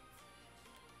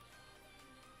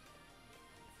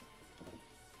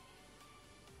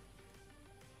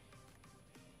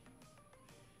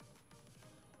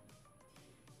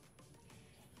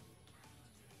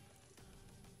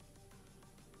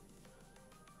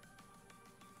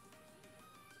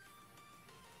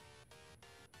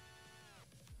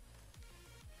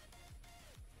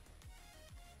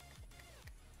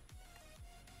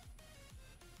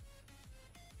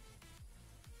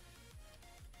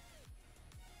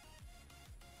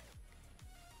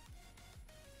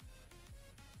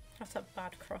 That's a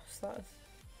bad cross, that is.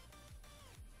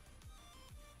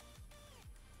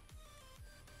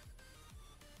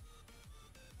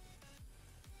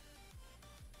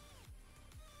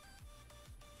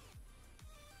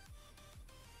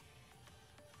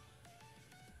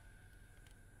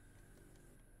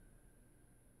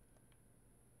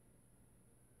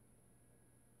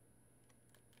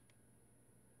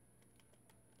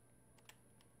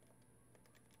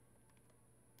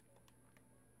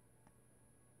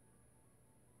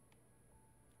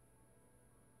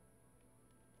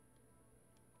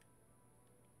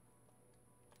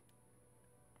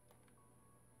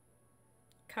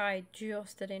 Kai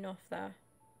just did enough there.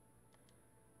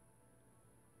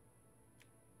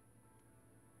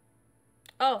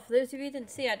 Oh, for those of you who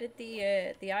didn't see, I did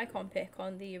the icon pick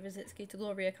on the Rosicki to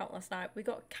Glory account last night. We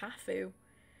got Cafu,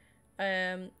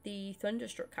 the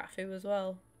Thunderstruck Cafu as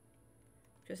well.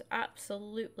 Just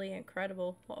absolutely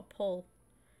incredible. What a pull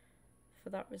for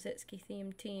that Rosicki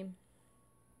themed team.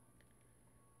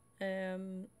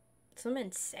 Some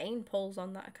insane pulls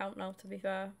on that account now, to be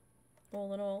fair.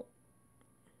 All in all.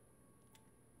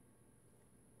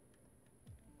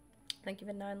 Thank you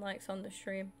for 9 likes on the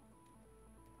stream.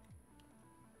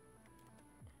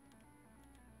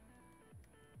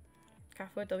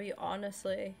 Cafu W,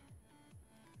 honestly.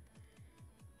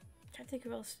 I'm trying to think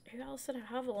who else did I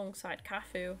have alongside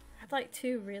Cafu? I had like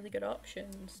 2 really good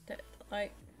options that,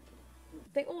 like, I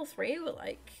think all 3 were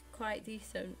like quite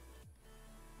decent.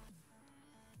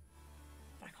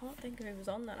 I can't think of who was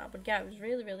on that now, but yeah, it was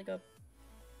really, really good.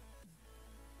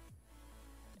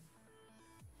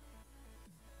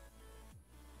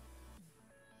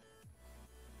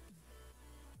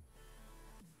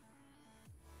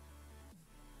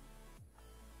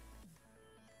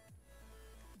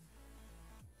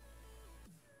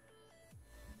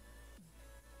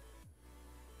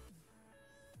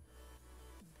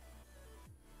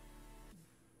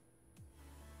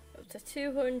 To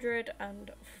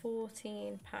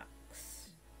 214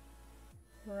 packs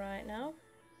right now.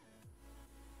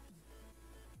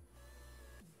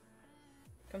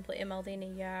 Complete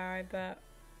Maldini, yeah, I bet.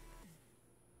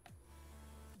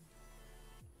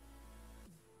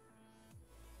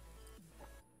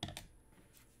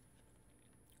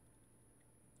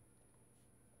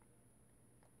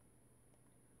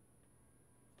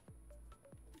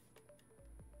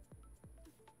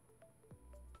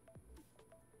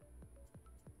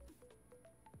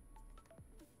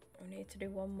 We need to do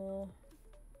one more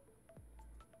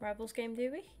Rivals game,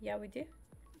 do we? Yeah, we do.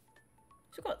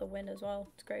 So we got the win as well.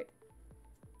 It's great.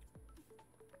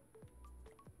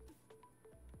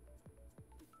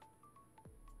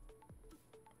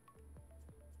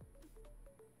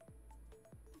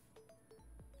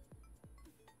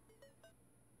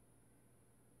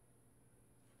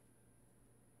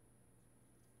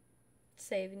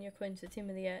 Saving your coins for team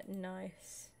of the year.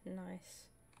 Nice, nice.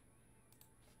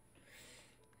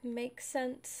 Makes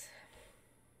sense.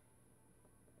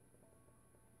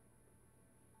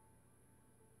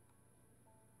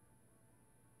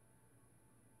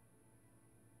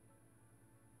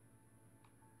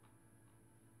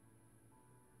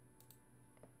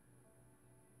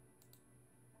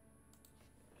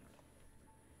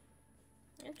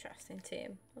 Interesting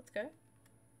team. Let's go.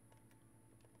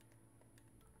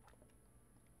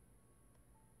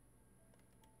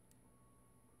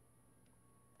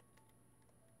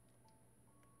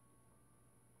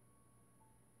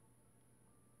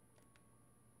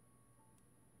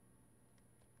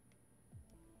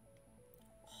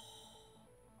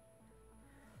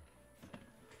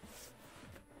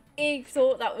 He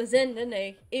thought that was in, didn't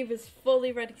he? He was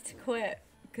fully ready to quit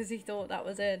because he thought that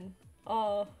was in.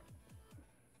 Oh.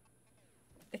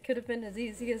 It could have been as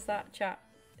easy as that, chat.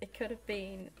 It could have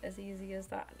been as easy as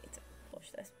that. I need to push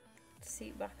this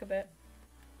seat back a bit.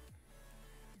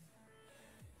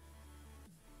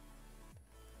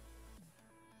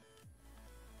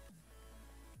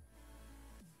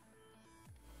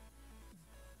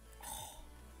 Oh,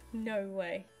 no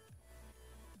way.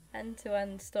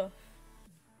 End-to-end stuff.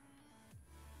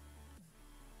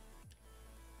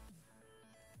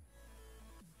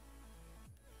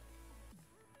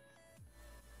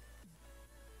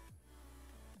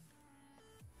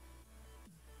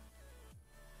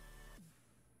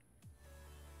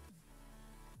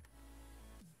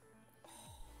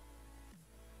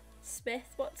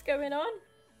 Smith, what's going on?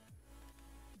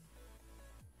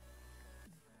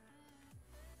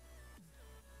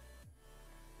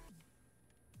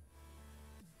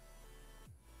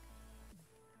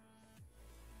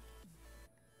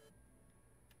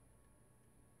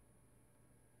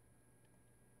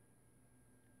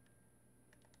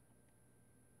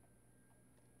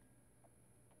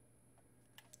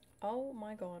 Oh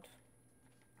my god.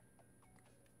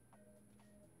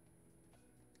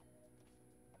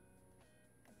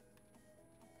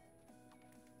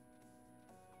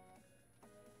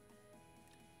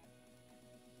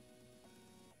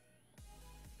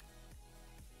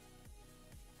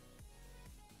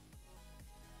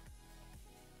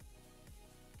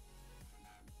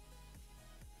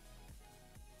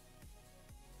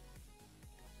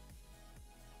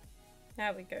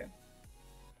 There we go.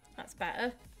 That's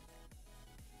better.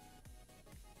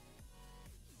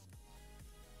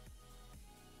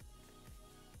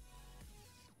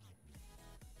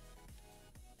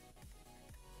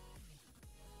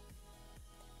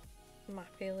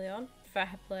 Mappilion, fair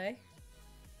play.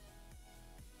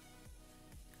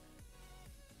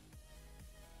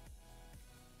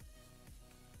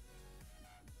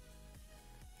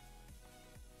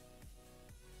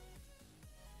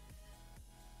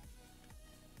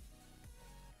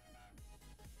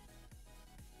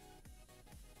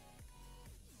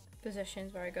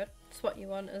 Position's very good. It's what you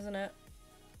want, isn't it?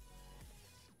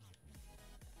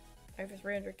 Over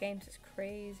 300 games is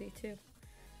crazy too.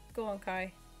 Go on,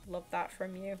 Kai. Love that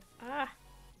from you. Ah!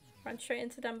 Ran straight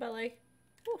into Dembele.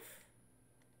 Oof.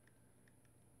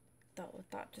 Dealt with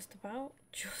that just about.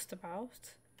 Just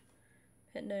about.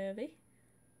 Bit nervy.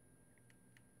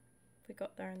 We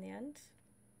got there in the end.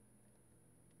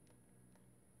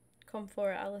 Come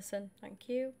for it, Allison. Thank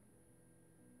you.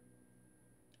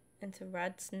 Into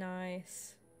reds.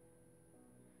 Nice.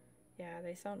 Yeah,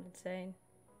 they sound insane.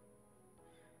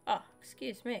 Oh,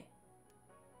 excuse me.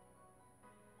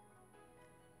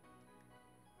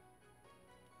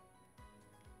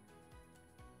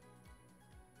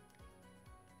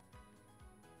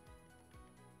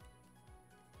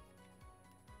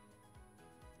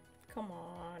 Come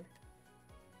on.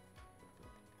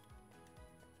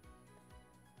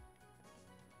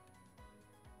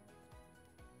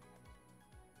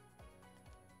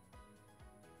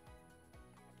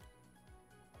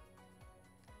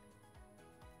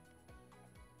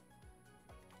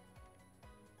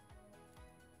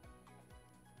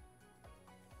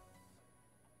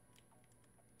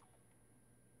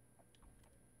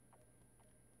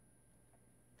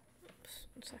 Oops,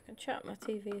 1 second, chat. My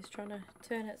TV is trying to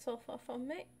turn itself off on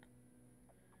me.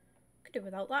 Could do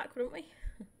without that, couldn't we?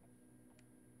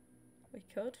 We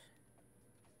could.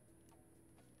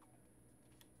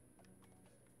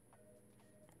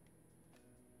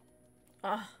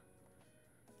 Ah,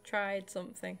 tried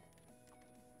something.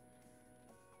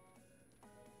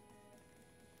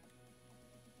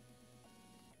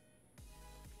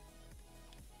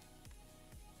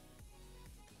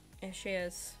 Here she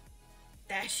is.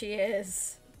 There she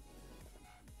is.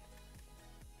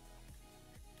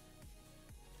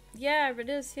 Yeah, it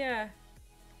is, yeah.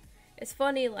 It's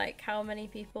funny, like, how many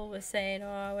people were saying, oh,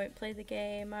 I won't play the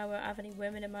game, I won't have any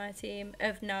women in my team,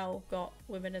 have now got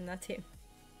women in their team.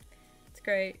 It's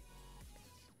great.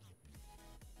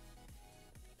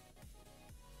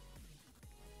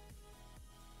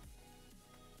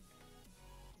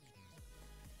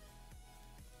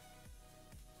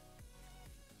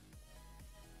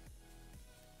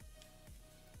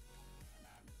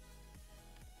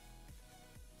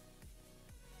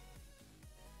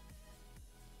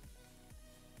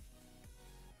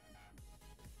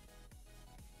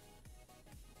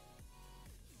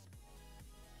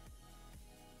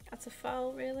 That's a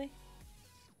foul, really.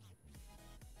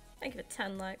 Thank you for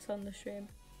 10 likes on the stream.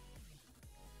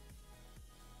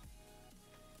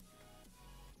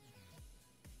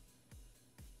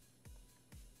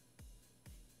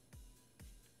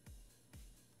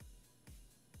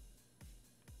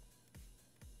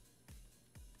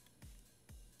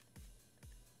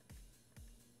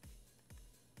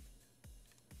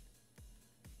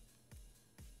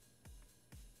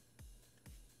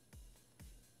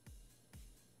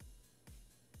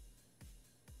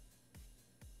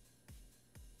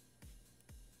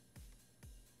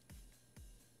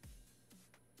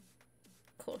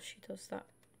 Of course she does that.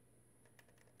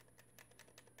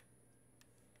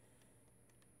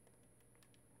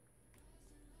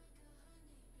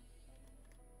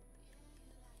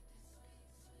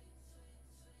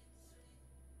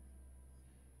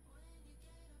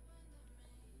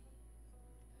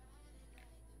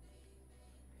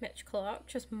 Mitch Clark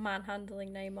just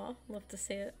manhandling Neymar. Love to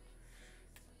see it.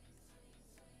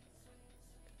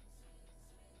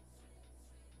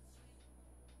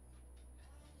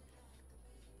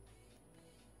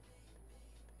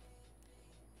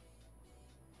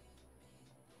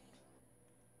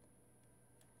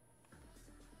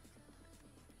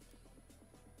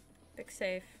 Big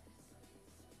save.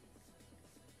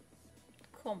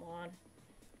 Come on.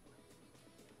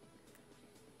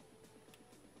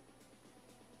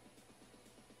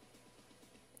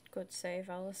 Good save,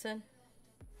 Allison.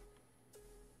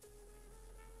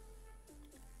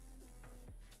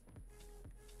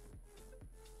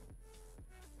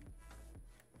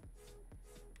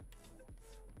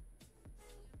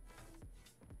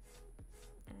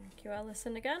 Thank you,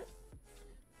 Allison, again.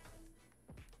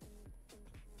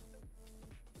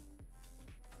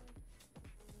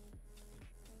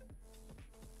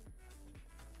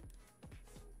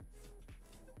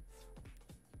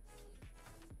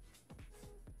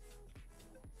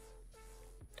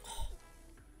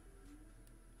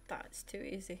 That's too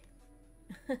easy.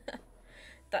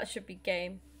 That should be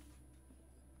game.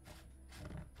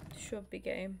 Should be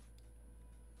game.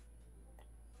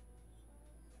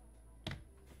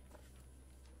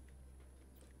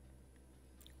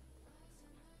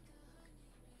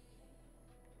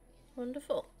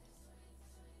 Wonderful.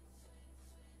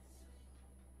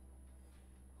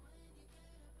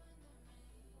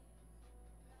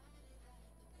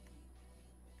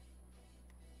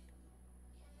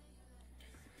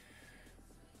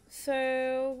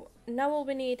 So now all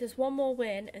we need is one more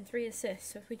win and 3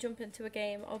 assists. So if we jump into a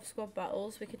game of squad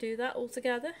battles, we could do that all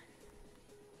together.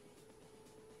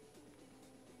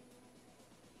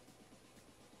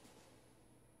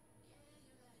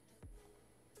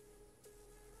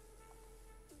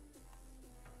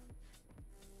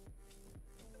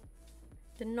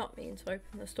 Did not mean to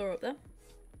open the store up there.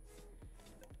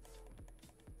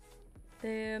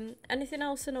 Anything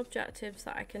else in objectives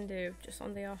that I can do just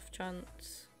on the off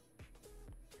chance?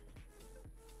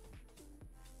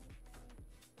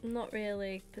 Not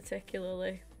really,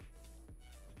 particularly.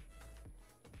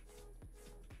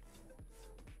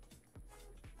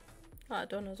 That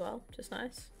done as well, just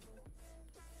nice.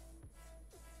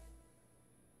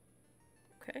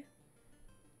 Okay.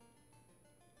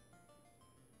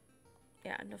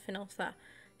 Yeah, nothing else there.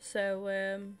 So,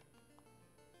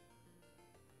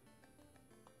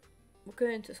 we're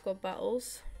going to squad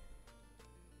battles.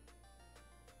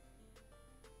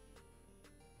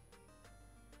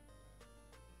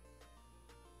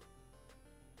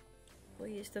 We'll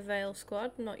use the Vale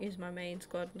squad, not use my main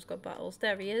squad and squad battles.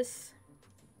 There he is.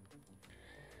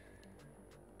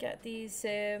 Get these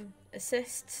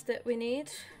assists that we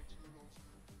need.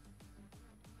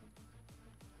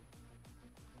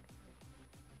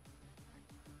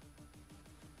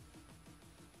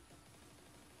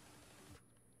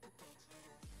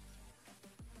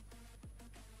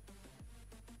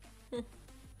 Who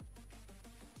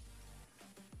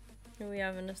are we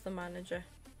having as the manager?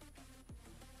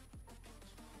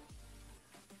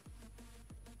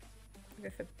 I'll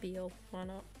go for Beal, why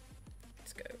not?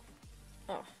 Let's go.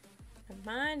 Oh, never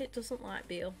mind, it doesn't like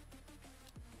Beal.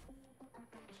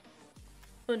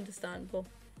 Understandable.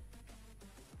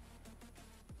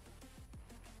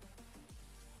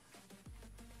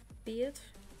 Beard.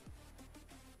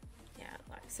 Yeah,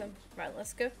 I like some. Right,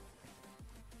 let's go.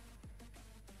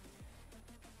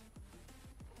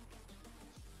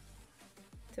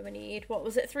 So we need, what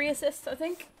was it, 3 assists, I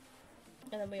think?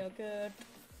 And then we are good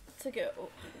to go.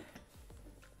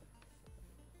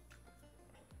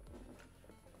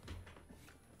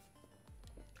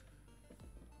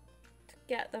 To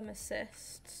get them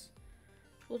assists,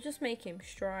 we'll just make him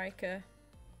striker.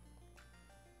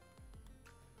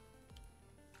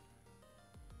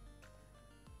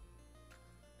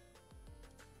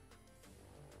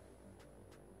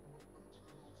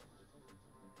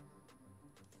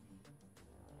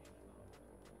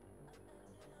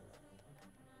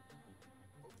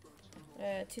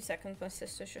 Two seconds, my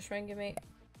sister's just ringing me.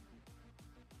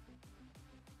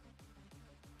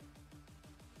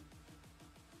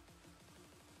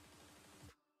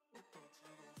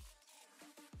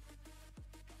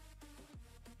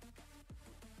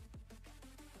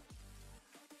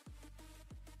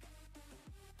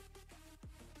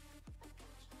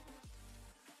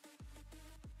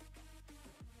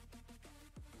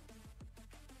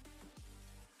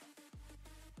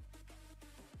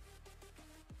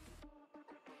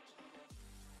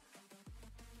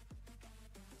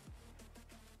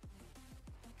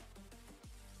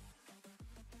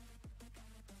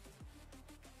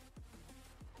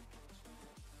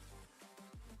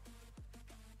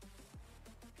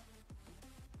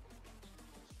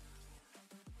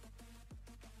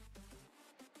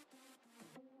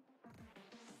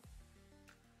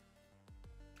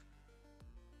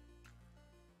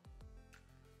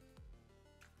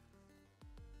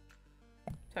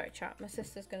 Sorry chat, my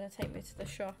sister's gonna take me to the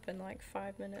shop in like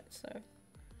 5 minutes, so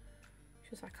she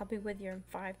was like, I'll be with you in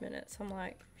 5 minutes. I'm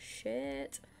like,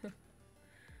 shit.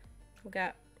 We'll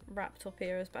get wrapped up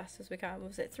here as best as we can.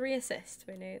 Was it 3 assists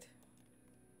we need?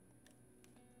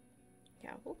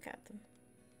 Yeah, we'll get them.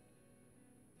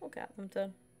 We'll get them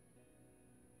done.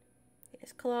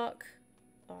 Here's clock.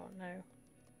 Oh no.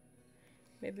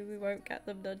 Maybe we won't get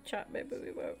them done, chat, maybe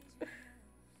we won't.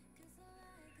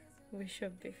 We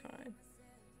should be fine.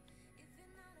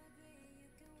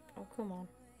 Oh, come on.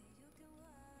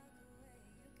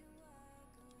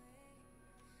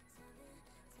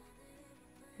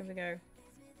 Here we go.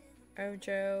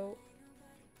 Ojo.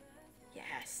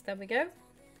 Yes, there we go.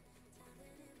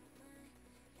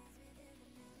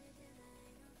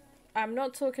 I'm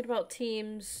not talking about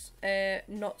teams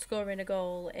not scoring a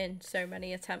goal in so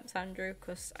many attempts, Andrew,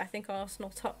 because I think Arsenal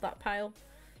topped that pile.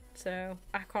 So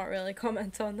I can't really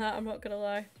comment on that, I'm not gonna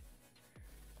lie.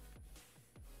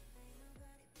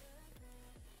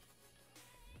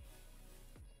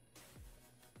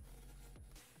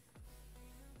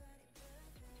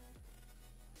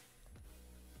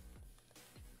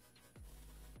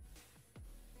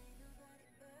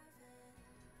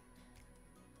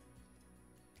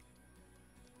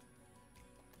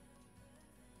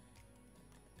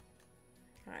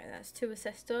 Right, that's 2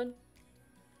 assists done.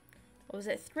 Or was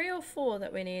it 3 or 4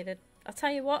 that we needed? I'll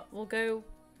tell you what, we'll go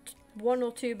 1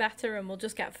 or 2 better and we'll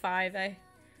just get 5, eh?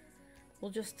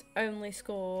 We'll just only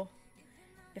score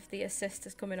if the assist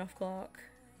is coming off clock.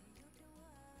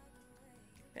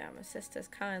 Yeah, my sister's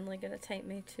kindly gonna take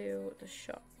me to the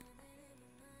shop.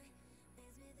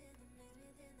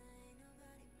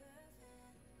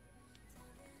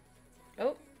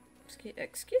 Oh,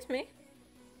 excuse me.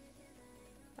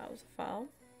 That was a foul.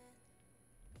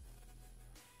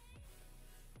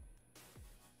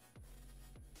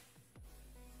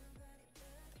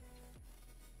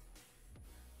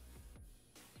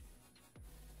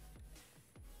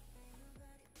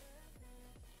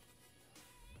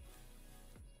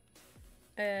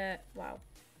 Wow.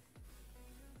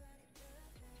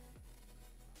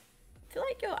 I feel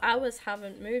like your hours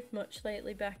haven't moved much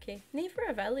lately, Becky. Neither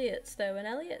have Elliot's though, and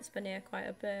Elliot's been here quite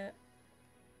a bit.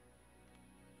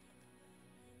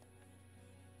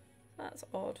 That's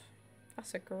odd.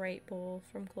 That's a great ball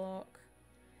from Clark.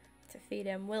 To feed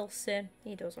him. Wilson.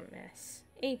 He doesn't miss.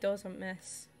 He doesn't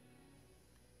miss.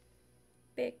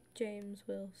 Big James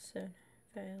Wilson.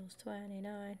 Fails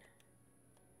 29.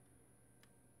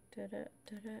 Da da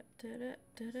da da da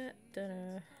da da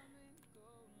da.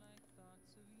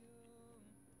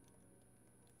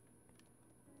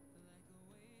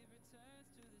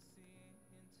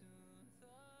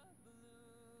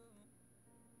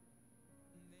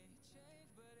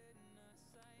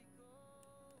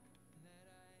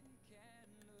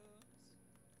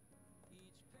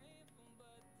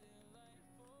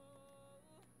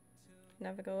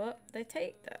 Never go up. They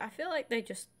take. I feel like they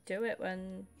just do it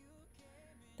when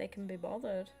they can be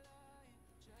bothered.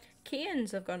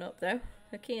 Kians have gone up though.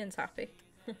 The Kian's happy.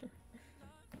 But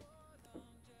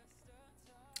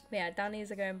yeah,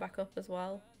 Danny's are going back up as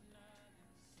well.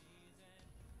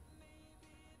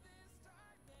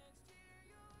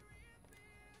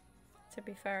 To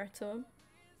be fair to him.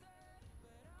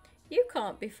 You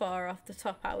can't be far off the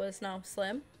top hours now,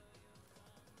 Slim.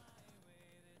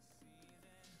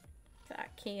 Look at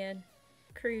that Kian.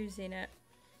 Cruising it.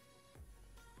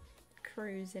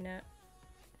 Cruising it.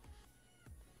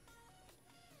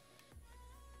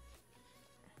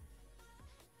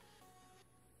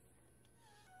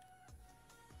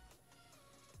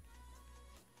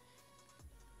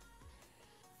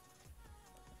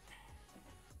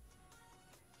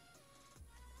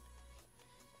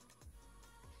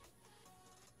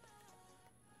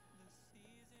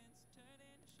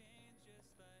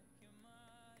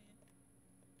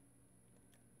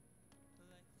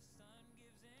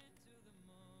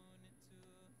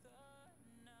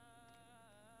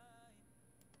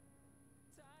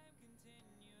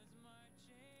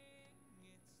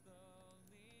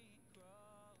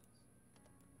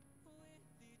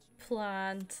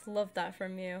 Plant. Love that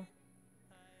from you.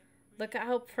 Look at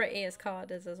how pretty his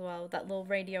card is as well. That little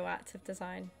radioactive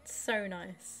design. So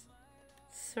nice.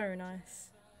 So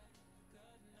nice.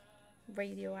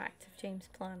 Radioactive James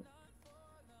Plant.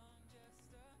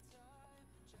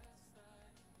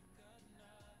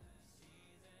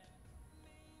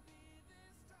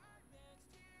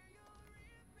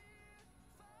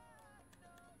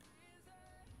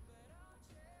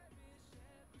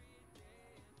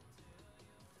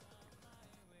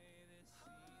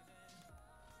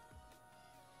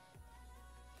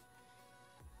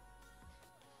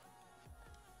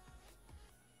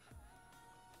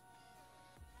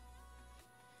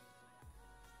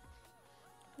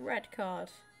 Red card.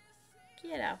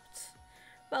 Get out.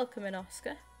 Welcome in,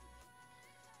 Oscar.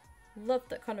 Love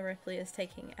that Connor Ripley is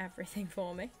taking everything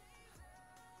for me.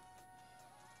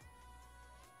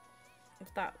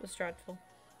 That was dreadful.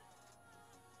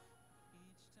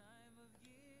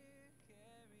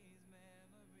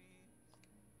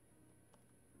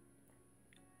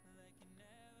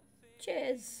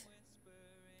 Cheers.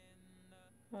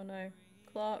 Oh no.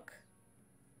 Clark.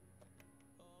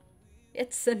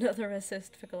 It's another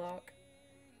assist for Clark.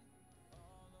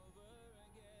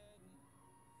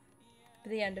 At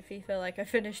the end of FIFA, like, I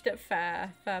finished it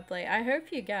fair play. I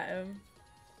hope you get him.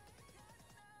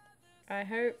 I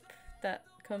hope that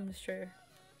comes true.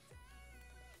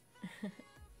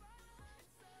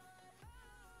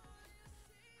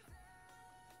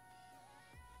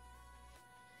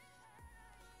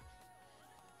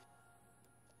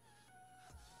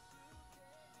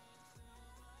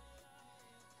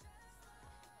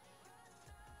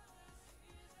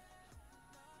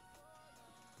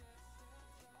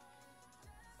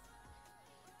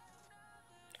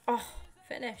 Oh,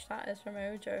 finish. That is from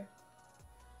Ojo.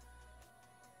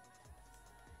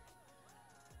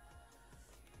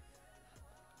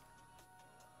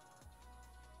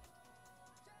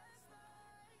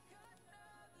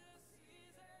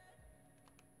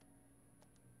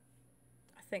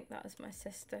 I think that is my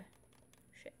sister.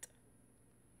 Shit.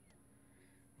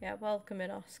 Yeah, welcome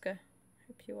in, Oscar.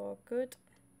 Hope you are good.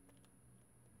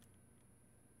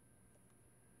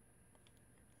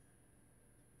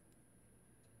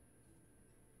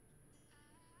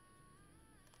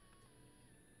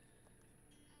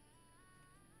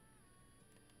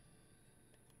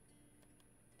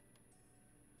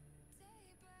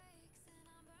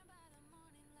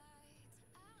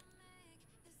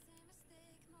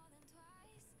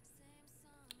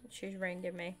 She's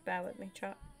ringing me. Bear with me,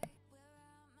 chat.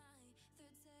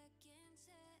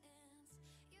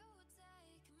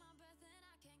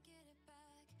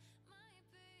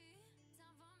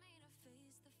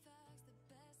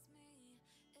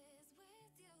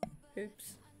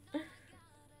 Oops.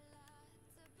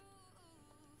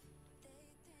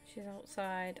 She's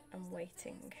outside and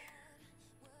waiting.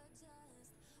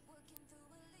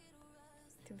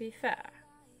 To be fair,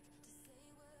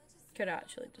 could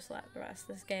actually just let the rest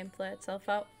of this game play itself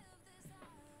out.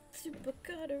 Super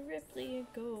Carter Ripley and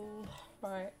go.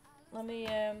 Right, let me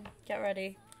get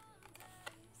ready.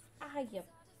 Ah, yep.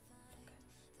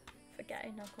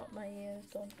 Forgetting I've got my ears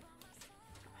done.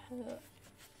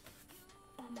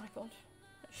 Oh my god.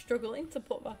 I'm struggling to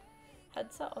put my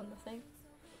headset on the thing.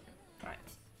 Right.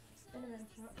 In a minute.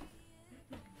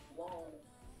 Whoa.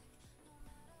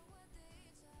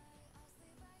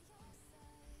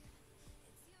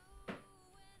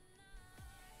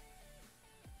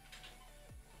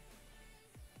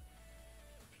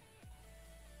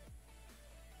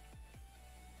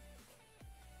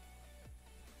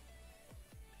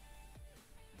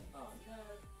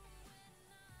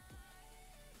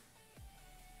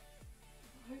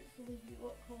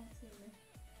 can't see me.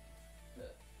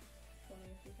 But tell me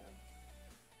if you can.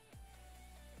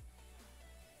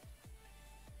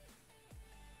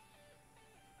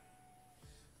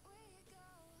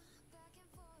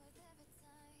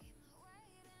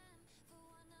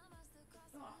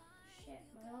 Oh shit,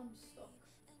 my arm's stuck.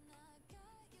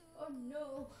 Oh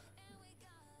no!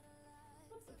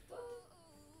 What the fuck?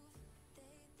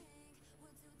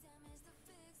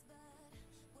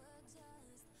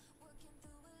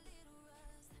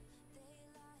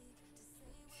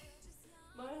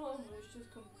 My arm was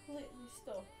just completely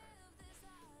stuck.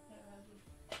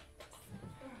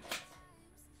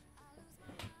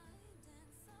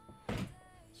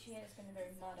 She is going to go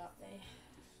mad at me.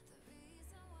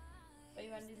 Are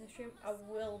you ending the stream? I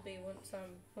will be once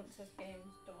this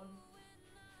game's done.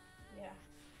 Yeah.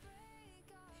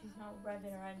 She's now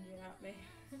revving her engine at me.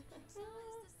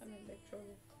 I'm in big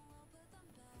trouble.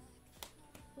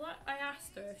 Well, I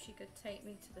asked her if she could take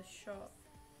me to the shop.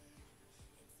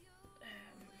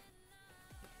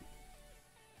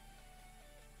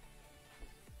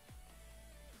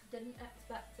 Didn't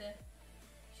expect it.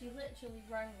 She literally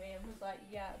rang me and was like,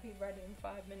 yeah, I'll be ready in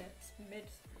 5 minutes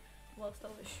whilst I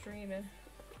was streaming.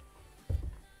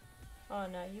 Oh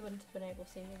no, you wouldn't have been able to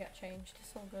see me get changed.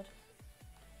 It's all good.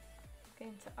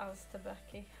 Going to Asda,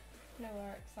 Becky.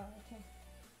 Nowhere exciting.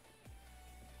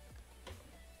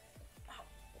 Ow.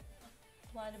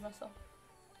 Blinded myself.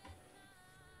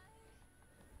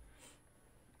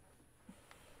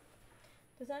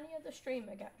 Does any other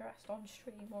streamer get dressed on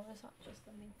stream, or is that just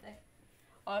a me thing?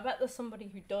 Oh, I bet there's somebody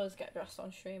who does get dressed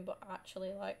on stream, but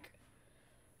actually like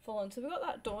full on. So we got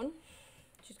that done.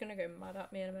 She's gonna go mad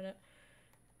at me in a minute.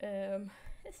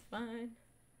 It's fine.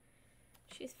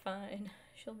 She's fine.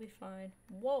 She'll be fine.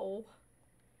 Whoa.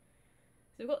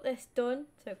 So we've got this done.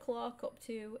 So Clark up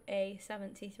to a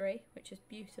 73, which is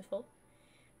beautiful.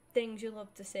 Things you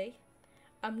love to see.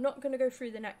 I'm not going to go through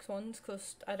the next ones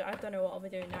because I don't know what I'll be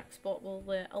doing next, but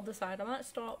I'll decide. I might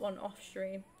start one off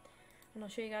stream and I'll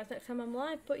show you guys next time I'm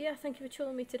live. But yeah, thank you for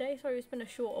chilling me today. Sorry it's been a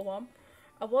shorter one.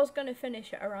 I was going to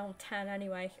finish at around 10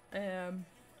 anyway.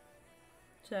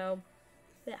 So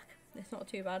yeah, it's not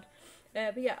too bad.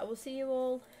 But yeah, I will see you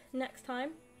all next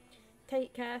time.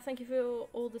 Take care. Thank you for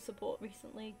all the support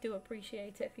recently. Do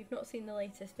appreciate it. If you've not seen the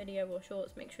latest video or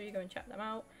shorts, make sure you go and check them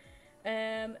out.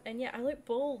 And yeah, I look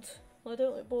bald. Well, I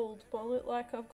don't look bald, but I look like I've